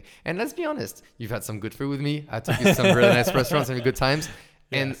only thing. And let's be honest, you've had some good food with me. I took you to some really nice restaurants and good times.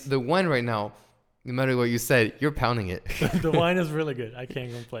 Yes. And the wine right now, no matter what you said, you're pounding it. The wine is really good. I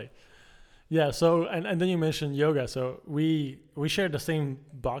can't complain. Yeah. So, and then you mentioned yoga. So we shared the same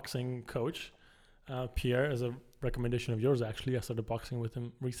boxing coach, Pierre, as a recommendation of yours. Actually, I started boxing with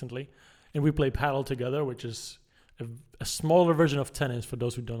him recently, and we play paddle together, which is a smaller version of tennis for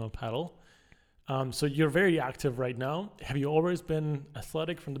those who don't know paddle. So you're very active right now. Have you always been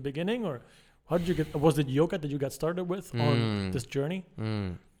athletic from the beginning, or how did you was it yoga that you got started with on this journey?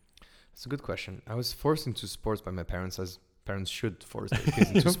 That's a good question. I was forced into sports by my parents, as parents should force their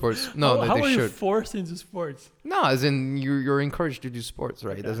kids into sports. No, how they are should. You forced into sports? No, as in you're encouraged to do sports,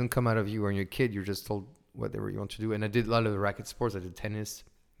 right? Okay. It doesn't come out of you when you're a kid. You're just told whatever you want to do. And I did a lot of the racket sports. I did tennis,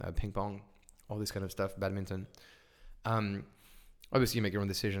 ping pong, all this kind of stuff, badminton. Obviously, you make your own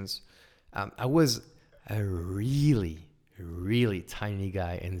decisions. I was a really, really tiny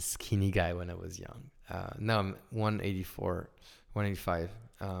guy and skinny guy when I was young. Now I'm 184, 185,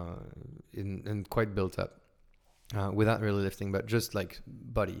 and quite built up, without really lifting, but just like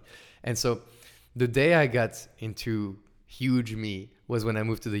body. And so the day I got into huge me was when I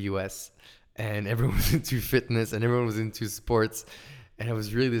moved to the US, and everyone was into fitness and everyone was into sports. And I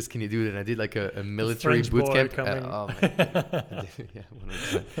was really this skinny dude, and I did like a military boot camp. Oh my God. Yeah,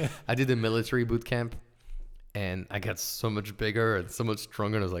 100%. I did a military boot camp, and I got so much bigger and so much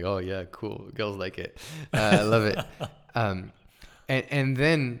stronger. And I was like, oh yeah, cool. Girls like it. I love it. And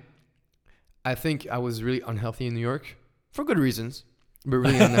then I think I was really unhealthy in New York for good reasons, but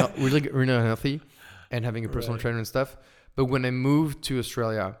really really unhealthy, and having a personal trainer and stuff. But when I moved to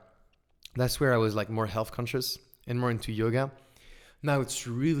Australia, that's where I was like more health conscious and more into yoga. Now it's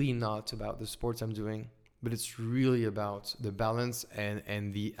really not about the sports I'm doing, but it's really about the balance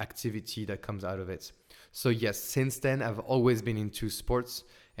and the activity that comes out of it. So yes, since then I've always been into sports,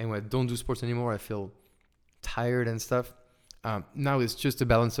 and when I don't do sports anymore, I feel tired and stuff. Now it's just a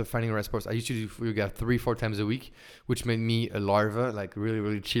balance of finding the right sports. I used to do yoga 3-4 times a week, which made me a larva, like really,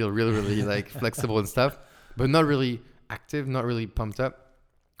 really chill, really, really like flexible and stuff, but not really active, not really pumped up.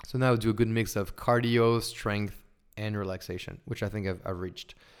 So now I do a good mix of cardio, strength, and relaxation, which I think I've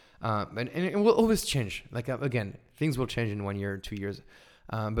reached. And it will always change. Like, again, things will change in 1 year, 2 years.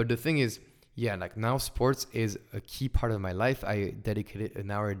 But the thing is, like now sports is a key part of my life. I dedicate it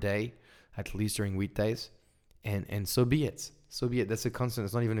an hour a day, at least during weekdays. And so be it. So be it. That's a constant.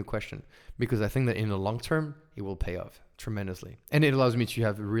 It's not even a question. Because I think that in the long term, it will pay off tremendously. And it allows me to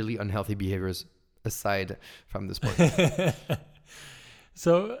have really unhealthy behaviors aside from the sport.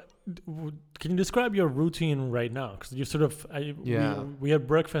 So can you describe your routine right now? Because you sort of, we had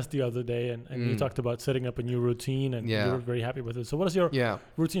breakfast the other day, and you talked about setting up a new routine, and you were very happy with it. So what does your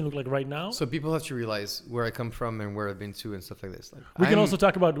routine look like right now? So people have to realize where I come from and where I've been to and stuff like this. Like, we can also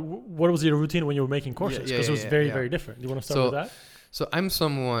talk about what was your routine when you were making courses, because it was very different. Do you want to start with that? So I'm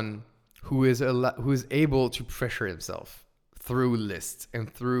someone who is able to pressure himself through lists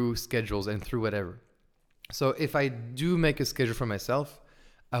and through schedules and through whatever. So if I do make a schedule for myself,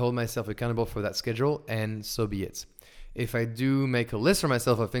 I hold myself accountable for that schedule, and so be it. If I do make a list for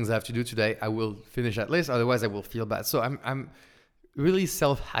myself of things I have to do today, I will finish that list. Otherwise, I will feel bad. So I'm really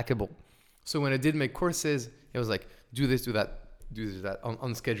self-hackable. So when I did make courses, it was like, do this, do that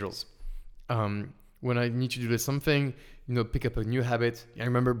on schedules. When I need to do something, pick up a new habit. I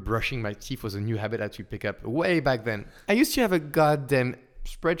remember brushing my teeth was a new habit I had to pick up way back then. I used to have a goddamn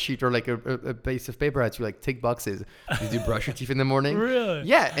spreadsheet or like a piece of paper I had to like tick boxes. Did you brush your teeth in the morning? Really?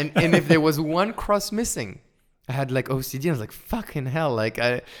 Yeah. And if there was one cross missing, I had like OCD. I was like, fucking hell. Like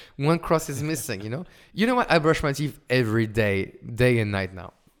one cross is missing, You know what? I brush my teeth every day and night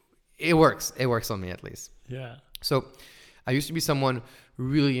now. It works. It works on me at least. Yeah. So I used to be someone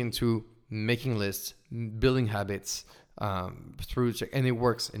really into making lists, building habits through check, and it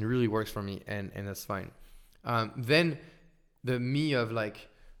works and really works for me, and that's fine. Then the me of like,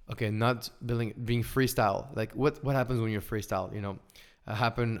 okay, not being freestyle. Like what happens when you're freestyle?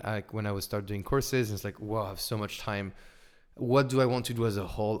 Happened like when I would start doing courses, and it's like, wow, I have so much time. What do I want to do as a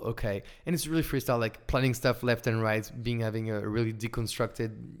whole? Okay. And it's really freestyle, like planning stuff left and right, having a really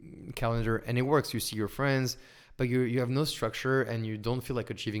deconstructed calendar, and it works. You see your friends, but you have no structure and you don't feel like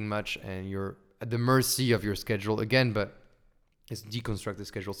achieving much, and you're at the mercy of your schedule again, but it's deconstructed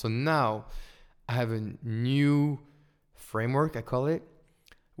schedule. So now I have a new framework, I call it,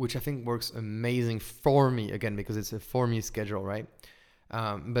 which I think works amazing for me again, because it's a for me schedule, right?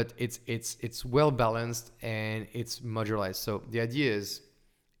 But it's well balanced and it's modularized. So the idea is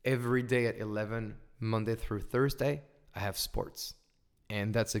every day at 11, Monday through Thursday, I have sports,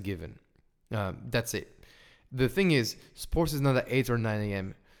 and that's a given. That's it. The thing is, sports is not at 8 or 9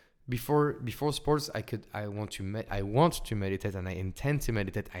 a.m. Before sports, I want to meditate, and I intend to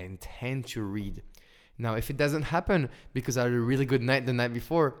meditate. I intend to read. Now, if it doesn't happen because I had a really good night the night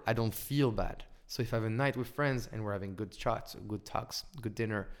before, I don't feel bad. So if I have a night with friends and we're having good chats, good talks, good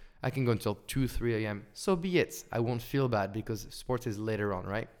dinner, I can go until 2, 3 a.m. So be it. I won't feel bad because sports is later on,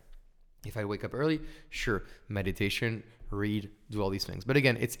 right? If I wake up early, sure, meditation, read, do all these things. But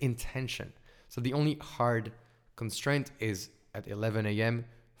again, it's intention. So the only hard constraint is at 11 a.m.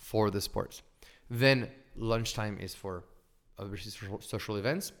 for the sports. Then lunchtime is for obviously social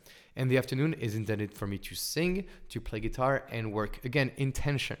events. And the afternoon is intended for me to sing, to play guitar, and work. Again,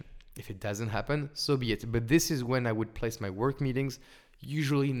 intention. If it doesn't happen, so be it. But this is when I would place my work meetings,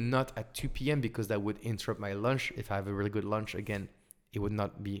 usually not at 2 p.m. because that would interrupt my lunch. If I have a really good lunch, again, I would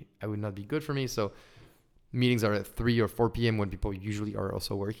not be good for me. So meetings are at 3 or 4 p.m. when people usually are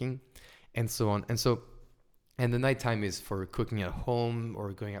also working, and so on. And the nighttime is for cooking at home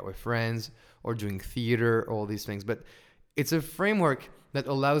or going out with friends or doing theater, all these things. But it's a framework that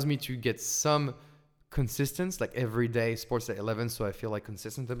allows me to get some consistency, like every day sports at 11, so I feel like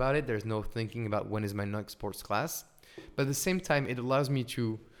consistent about it. There's no thinking about when is my next sports class. But at the same time, it allows me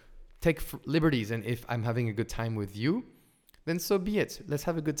to take liberties, and if I'm having a good time with you, then so be it. Let's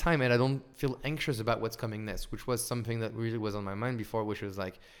have a good time, and I don't feel anxious about what's coming next, which was something that really was on my mind before, which was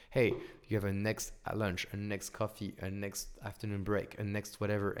like, hey, you have a next lunch, a next coffee, a next afternoon break, a next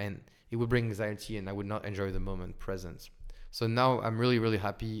whatever, and it would bring anxiety, and I would not enjoy the moment present. So now I'm really, really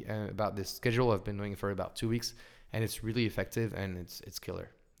happy about this schedule. I've been doing it for about 2 weeks, and it's really effective, and it's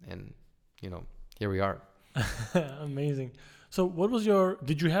killer. And, here we are. Amazing. So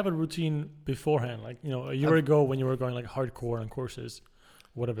did you have a routine beforehand? Like, a year ago when you were going like hardcore on courses,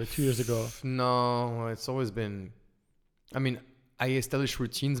 whatever, 2 years ago? No, it's always been, I establish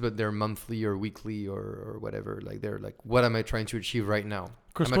routines, but they're monthly or weekly or whatever. Like they're like, what am I trying to achieve right now?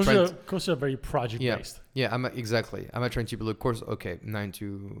 Courses are very project based. Yeah, exactly. Am I trying to build a course? Okay, 9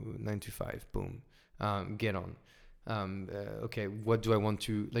 to 5, boom, get on. Okay, what do I want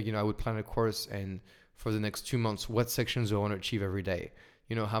to, I would plan a course, and for the next 2 months, what sections do I want to achieve every day?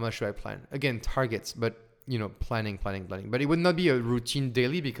 How much do I plan? Again, targets, but, planning. But it would not be a routine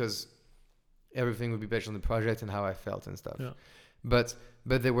daily because everything would be based on the project and how I felt and stuff. Yeah. But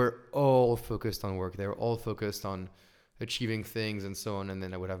they were all focused on work. They were all focused on achieving things and so on. And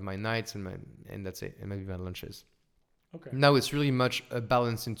then I would have my nights and that's it. And maybe my lunches. Okay. Now it's really much a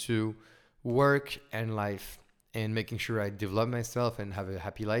balance into work and life, and making sure I develop myself and have a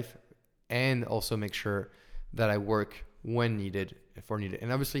happy life, and also make sure that I work when needed, if needed.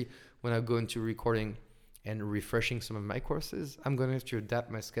 And obviously, when I go into recording and refreshing some of my courses, I'm going to have to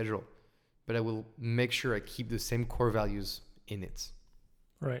adapt my schedule. But I will make sure I keep the same core values in it.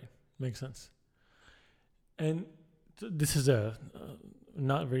 Right. Makes sense. And this is a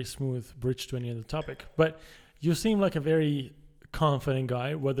not very smooth bridge to any other topic, but you seem like a very confident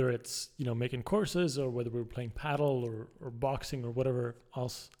guy, whether it's, making courses or whether we're playing paddle or boxing or whatever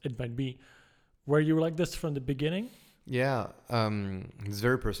else it might be. Were you like this from the beginning? Yeah, it's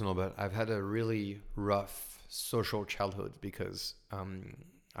very personal, but I've had a really rough social childhood because I'm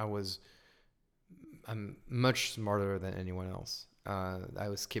much smarter than anyone else. I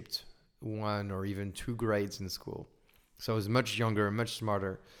was skipped 1 or even 2 grades in school. So I was much younger, much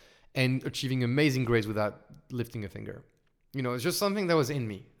smarter, and achieving amazing grades without lifting a finger. It's just something that was in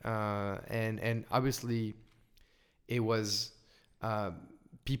me. And obviously it was,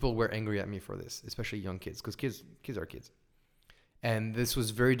 people were angry at me for this, especially young kids, because kids are kids. And this was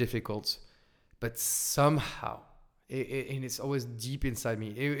very difficult, but somehow, and it's always deep inside me,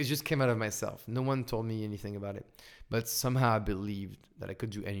 it just came out of myself. No one told me anything about it, but somehow I believed that I could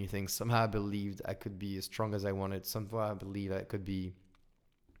do anything. Somehow I believed I could be as strong as I wanted. Somehow I believed I could be,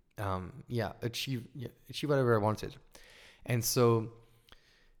 achieve whatever I wanted. And so,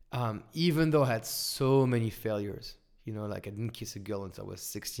 even though I had so many failures, like I didn't kiss a girl until I was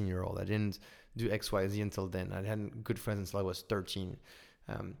 16-year-old. I didn't do X, Y, Z until then. I hadn't good friends until I was 13.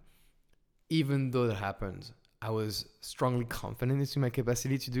 Even though that happened, I was strongly confident into my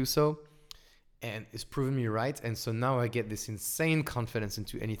capacity to do so. And it's proven me right. And so now I get this insane confidence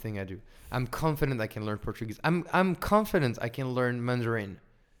into anything I do. I'm confident I can learn Portuguese. I'm confident I can learn Mandarin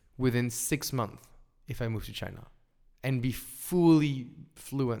within 6 months if I move to China and be fully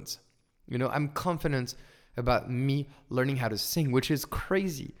fluent. I'm confident about me learning how to sing, which is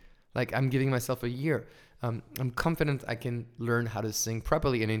crazy. Like, I'm giving myself a year. I'm confident I can learn how to sing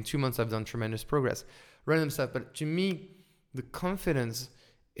properly. And in 2 months, I've done tremendous progress. Random stuff. But to me, the confidence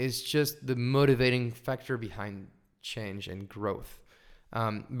is just the motivating factor behind change and growth.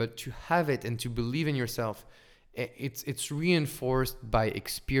 But to have it and to believe in yourself, it's reinforced by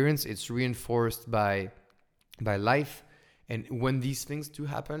experience. It's reinforced by life. And when these things do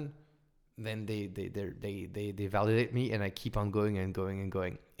happen, then they validate me, and I keep on going and going and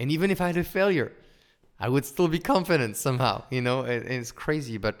going. And even if I had a failure, I would still be confident somehow. It's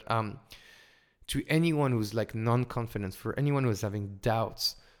crazy. But to anyone who's like non-confident, for anyone who's having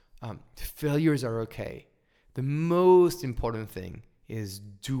doubts, failures are okay. The most important thing is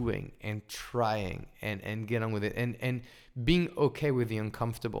doing and trying and get on with it and being okay with the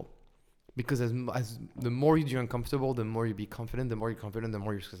uncomfortable. Because as the more you do uncomfortable, the more you be confident. The more you're confident, the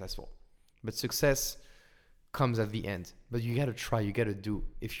more you're successful. But success comes at the end. But you got to try, you got to do.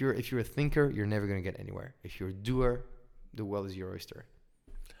 If you're a thinker, you're never going to get anywhere. If you're a doer, the world is your oyster.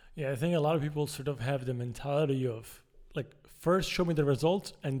 Yeah, I think a lot of people sort of have the mentality of, like, first show me the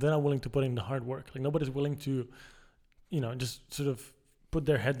results and then I'm willing to put in the hard work. Like, nobody's willing to, just sort of put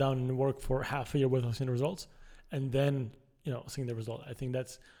their head down and work for half a year without seeing the results and then, seeing the result. I think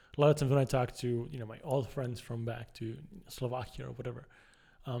that's a lot of times when I talk to, my old friends from back to Slovakia or whatever,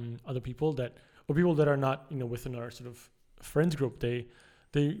 other people that are not, within our sort of friends group, they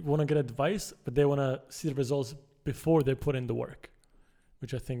want to get advice, but they want to see the results before they put in the work,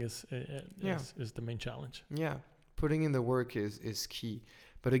 which I think is the main challenge. Yeah, putting in the work is key.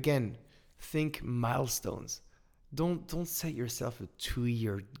 But again, think milestones. Don't set yourself a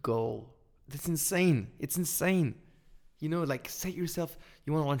 2-year goal. That's insane. It's insane. Set yourself,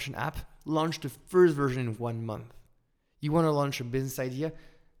 you want to launch an app, launch the first version in 1 month. You want to launch a business idea,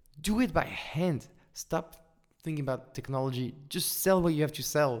 do it by hand. Stop thinking about technology. Just sell what you have to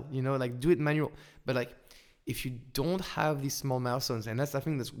sell, do it manual. But if you don't have these small milestones, and I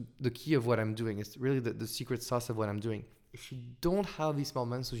think that's the key of what I'm doing. It's really the secret sauce of what I'm doing. If you don't have these small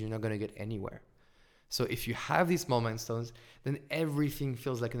milestones, you're not going to get anywhere. So if you have these small milestones, then everything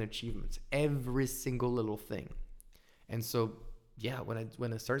feels like an achievement. Every single little thing. And so,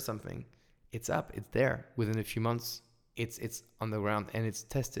 when I start something, it's up, it's there. Within a few months, it's on the ground and it's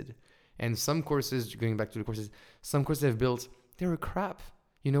tested. And some courses, going back to the courses, some courses I've built, they were crap.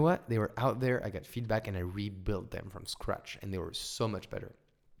 You know what? They were out there, I got feedback, and I rebuilt them from scratch, and they were so much better.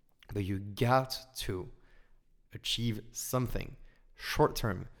 But you got to achieve something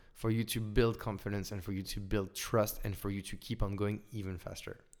short-term for you to build confidence and for you to build trust and for you to keep on going even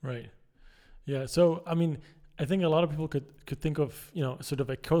faster. Right. Yeah. So, I think a lot of people could think of, sort of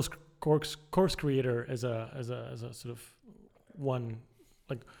a course creator as a sort of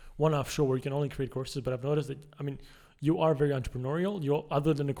one-off show where you can only create courses. But I've noticed that, you are very entrepreneurial.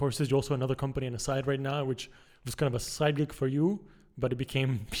 Other than the courses, you're also another company on the side right now, which was kind of a side gig for you, but it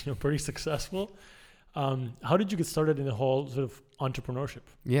became pretty successful. How did you get started in the whole sort of entrepreneurship?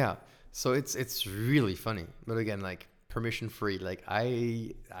 Yeah. So it's really funny, but again, like permission free. Like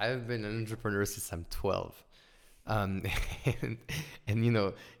I've been an entrepreneur since I'm 12, and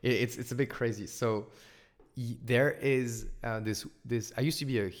it's a bit crazy. So there is this. I used to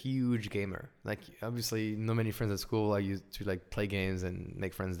be a huge gamer. Like obviously, not many friends at school. I used to like play games and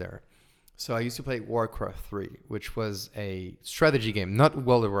make friends there. So I used to play Warcraft 3, which was a strategy game, not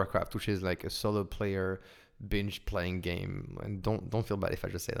World of Warcraft, which is like a solo player binge playing game. And don't feel bad if I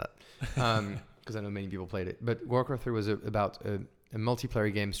just say that, because I know many people played it. But Warcraft 3 was about a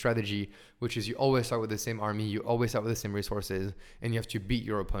multiplayer game strategy, which is you always start with the same army, you always start with the same resources, and you have to beat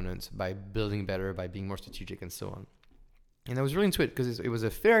your opponent by building better, by being more strategic, and so on. And I was really into it because it was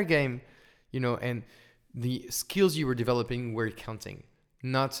a fair game, and the skills you were developing were counting,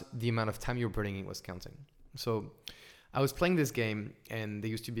 not the amount of time you were putting in was counting. So I was playing this game, and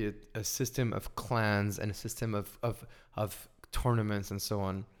there used to be a system of clans and a system of tournaments and so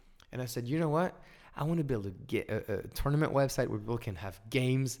on. And I said, you know what? I want to build a tournament website where people can have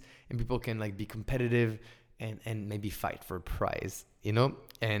games and people can like be competitive and maybe fight for a prize,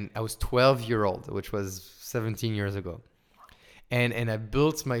 And I was 12-year-old, which was 17 years ago. And I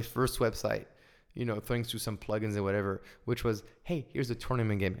built my first website, thanks to some plugins and whatever, which was, hey, here's a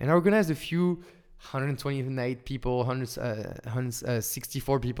tournament game. And I organized a few 128 people,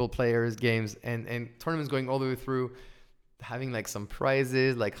 164 people players games and tournaments going all the way through, having like some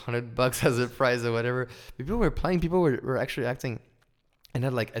prizes, like $100 as a prize or whatever. People were playing, people were actually acting, and I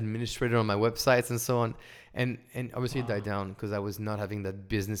had like administrator on my websites and so on. And obviously it died down because I was not having that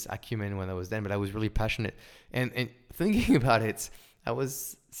business acumen when I was then, but I was really passionate. And thinking about it, I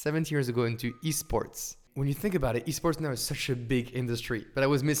was 17 years ago into esports. When you think about it, esports now is such a big industry, but I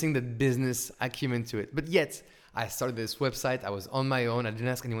was missing the business acumen to it. But yet, I started this website. I was on my own. I didn't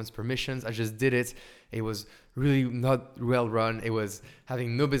ask anyone's permissions. I just did it. It was really not well run. It was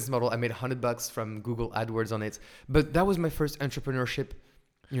having no business model. I made $100 from Google AdWords on it. But that was my first entrepreneurship,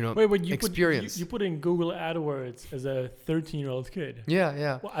 experience. You put in Google AdWords as a 13-year-old kid.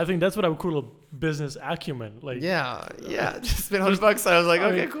 Yeah. Well, I think that's what I would call a business acumen. Like, yeah. Just spent $100. I was like,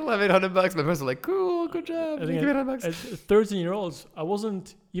 okay, cool. I made $100. My parents were like, cool, good job. I think as 13-year-olds, I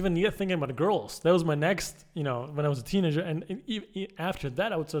wasn't even yet thinking about girls. That was my next, when I was a teenager. And after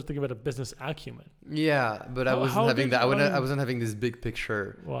that, I would start thinking about a business acumen. Yeah, but I wasn't having that. I wasn't having this big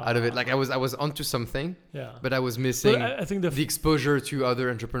picture out of it. Like I was onto something. Yeah. But I was missing I think the exposure to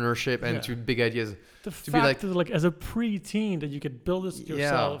other entrepreneurship and to big ideas. The fact that like as a pre-teen that you could build this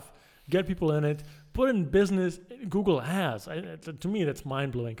yourself, get people in it, put in business. Google has. To me, that's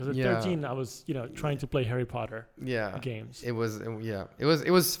mind blowing. Because at 13, I was trying to play Harry Potter games. It was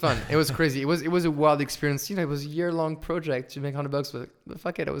fun. It was crazy. It was a wild experience. It was a year-long project to make $100. But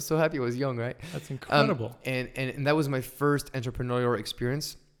fuck it, I was so happy. I was young, right? That's incredible. And that was my first entrepreneurial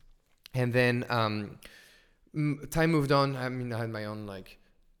experience. And then time moved on. I mean, I had my own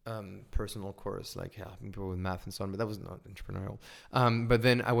personal course, like helping people with math and so on, but that was not entrepreneurial. But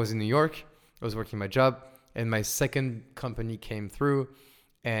then I was in New York. I was working my job, and my second company came through,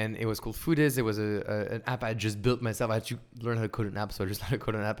 and it was called Foodiz. It was an app I just built myself. I had to learn how to code an app, so I just learned how to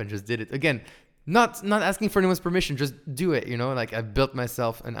code an app and just did it. Again, not asking for anyone's permission, just do it. Like I built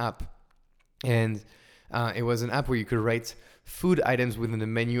myself an app, and it was an app where you could rate food items within the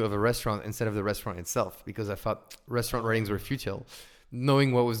menu of a restaurant instead of the restaurant itself, because I thought restaurant ratings were futile.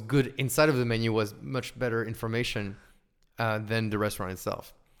 Knowing what was good inside of the menu was much better information than the restaurant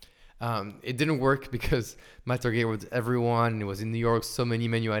itself. It didn't work because my target was everyone. It was in New York, so many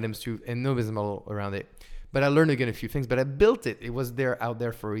menu items too, and no business model around it. But I learned again a few things, but I built it. It was out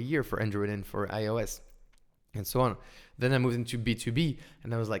there for a year for Android and for iOS and so on. Then I moved into B2B,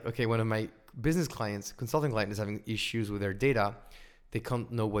 and I was like, okay, one of my business clients, consulting client, is having issues with their data. They can't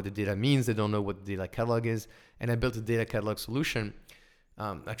know what the data means. They don't know what the data catalog is. And I built a data catalog solution.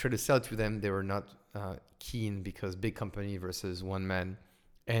 I tried to sell it to them. They were not keen because big company versus one man.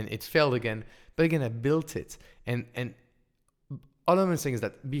 And it failed again. But again, I built it. And all I'm saying is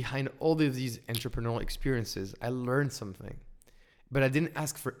that behind all of these entrepreneurial experiences, I learned something. But I didn't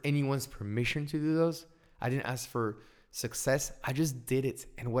ask for anyone's permission to do those. I didn't ask for success. I just did it.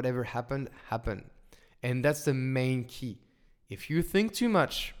 And whatever happened, happened. And that's the main key. If you think too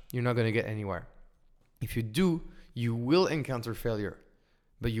much, you're not going to get anywhere. If you do, you will encounter failure,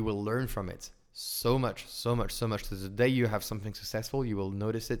 but you will learn from it so much. So the day you have something successful, you will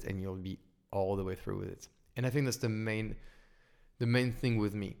notice it and you'll be all the way through with it. And I think that's the main thing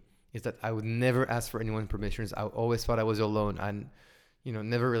with me, is that I would never ask for anyone's permissions. I always thought I was alone and,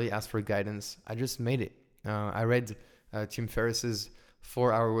 never really asked for guidance. I just made it. I read Tim Ferriss's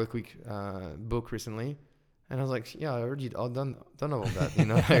 4-Hour Workweek book recently, and I was like, yeah, I already done all that, you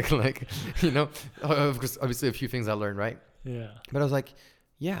know, like you know, of course, obviously a few things I learned, right? Yeah. But I was like,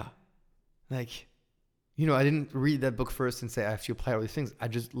 yeah, like, you know, I didn't read that book first and say I have to apply all these things. I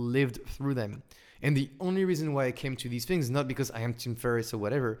just lived through them. And the only reason why I came to these things, not because I am Tim Ferriss or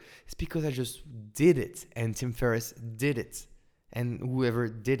whatever, it's because I just did it. And Tim Ferriss did it. And whoever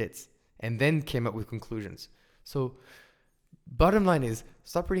did it. And then came up with conclusions. So bottom line is,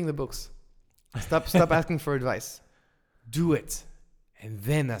 stop reading the books. Stop asking for advice. Do it. And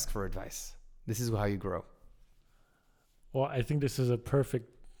then ask for advice. This is how you grow. Well, I think this is a perfect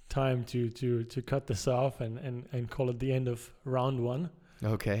time to cut this off and call it the end of round 1.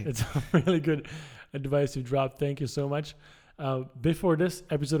 Okay. It's really good advice you dropped. Thank you so much. Before this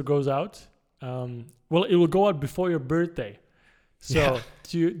episode goes out, well, it will go out before your birthday. So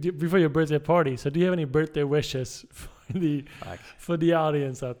before your birthday party. So do you have any birthday wishes for the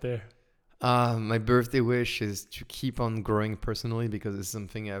audience out there? My birthday wish is to keep on growing personally, because it's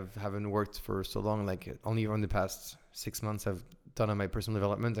something I haven't worked for so long. Like only in the past 6 months I've done on my personal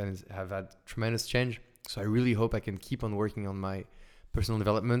development and have had tremendous change. So I really hope I can keep on working on my personal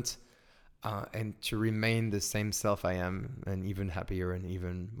development and to remain the same self I am, and even happier and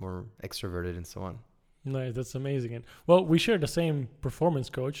even more extroverted and so on. Nice, that's amazing. And well, we share the same performance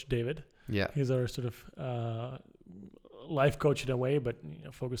coach, David. Yeah. He's our sort of life coach in a way, but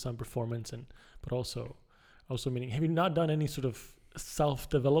focused on performance but also meaning. Have you not done any sort of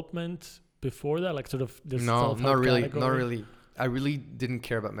self-development before that, like sort of this? No, not really. Category? Not really. I really didn't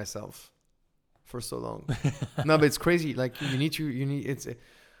care about myself for so long. No, but it's crazy. Like it's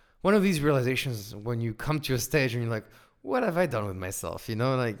one of these realizations when you come to a stage and you're like, what have I done with myself? You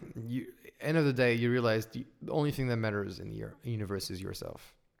know, like end of the day, you realize the only thing that matters in the universe is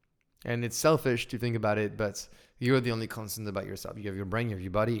yourself. And it's selfish to think about it, but you're the only constant about yourself. You have your brain, you have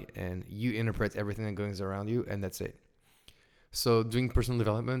your body, and you interpret everything that goes around you, and that's it. So doing personal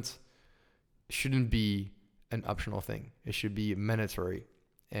development shouldn't be an optional thing. It should be mandatory.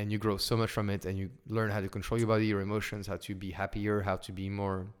 And you grow so much from it, and you learn how to control your body, your emotions, how to be happier, how to be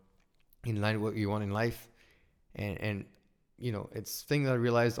more in line with what you want in life. And you know, it's things I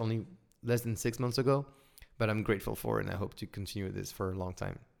realized only less than 6 months ago, but I'm grateful for it, and I hope to continue this for a long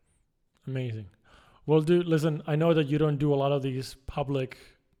time. Amazing. Well, dude, listen, I know that you don't do a lot of these public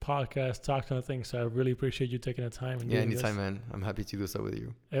podcasts, talk kind of things, so I really appreciate you taking the time. And Anytime, man. I'm happy to do so with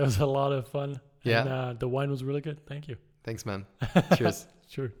you. It was a lot of fun. Yeah. And the wine was really good. Thank you. Thanks, man. Cheers.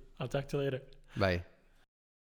 Sure. I'll talk to you later. Bye.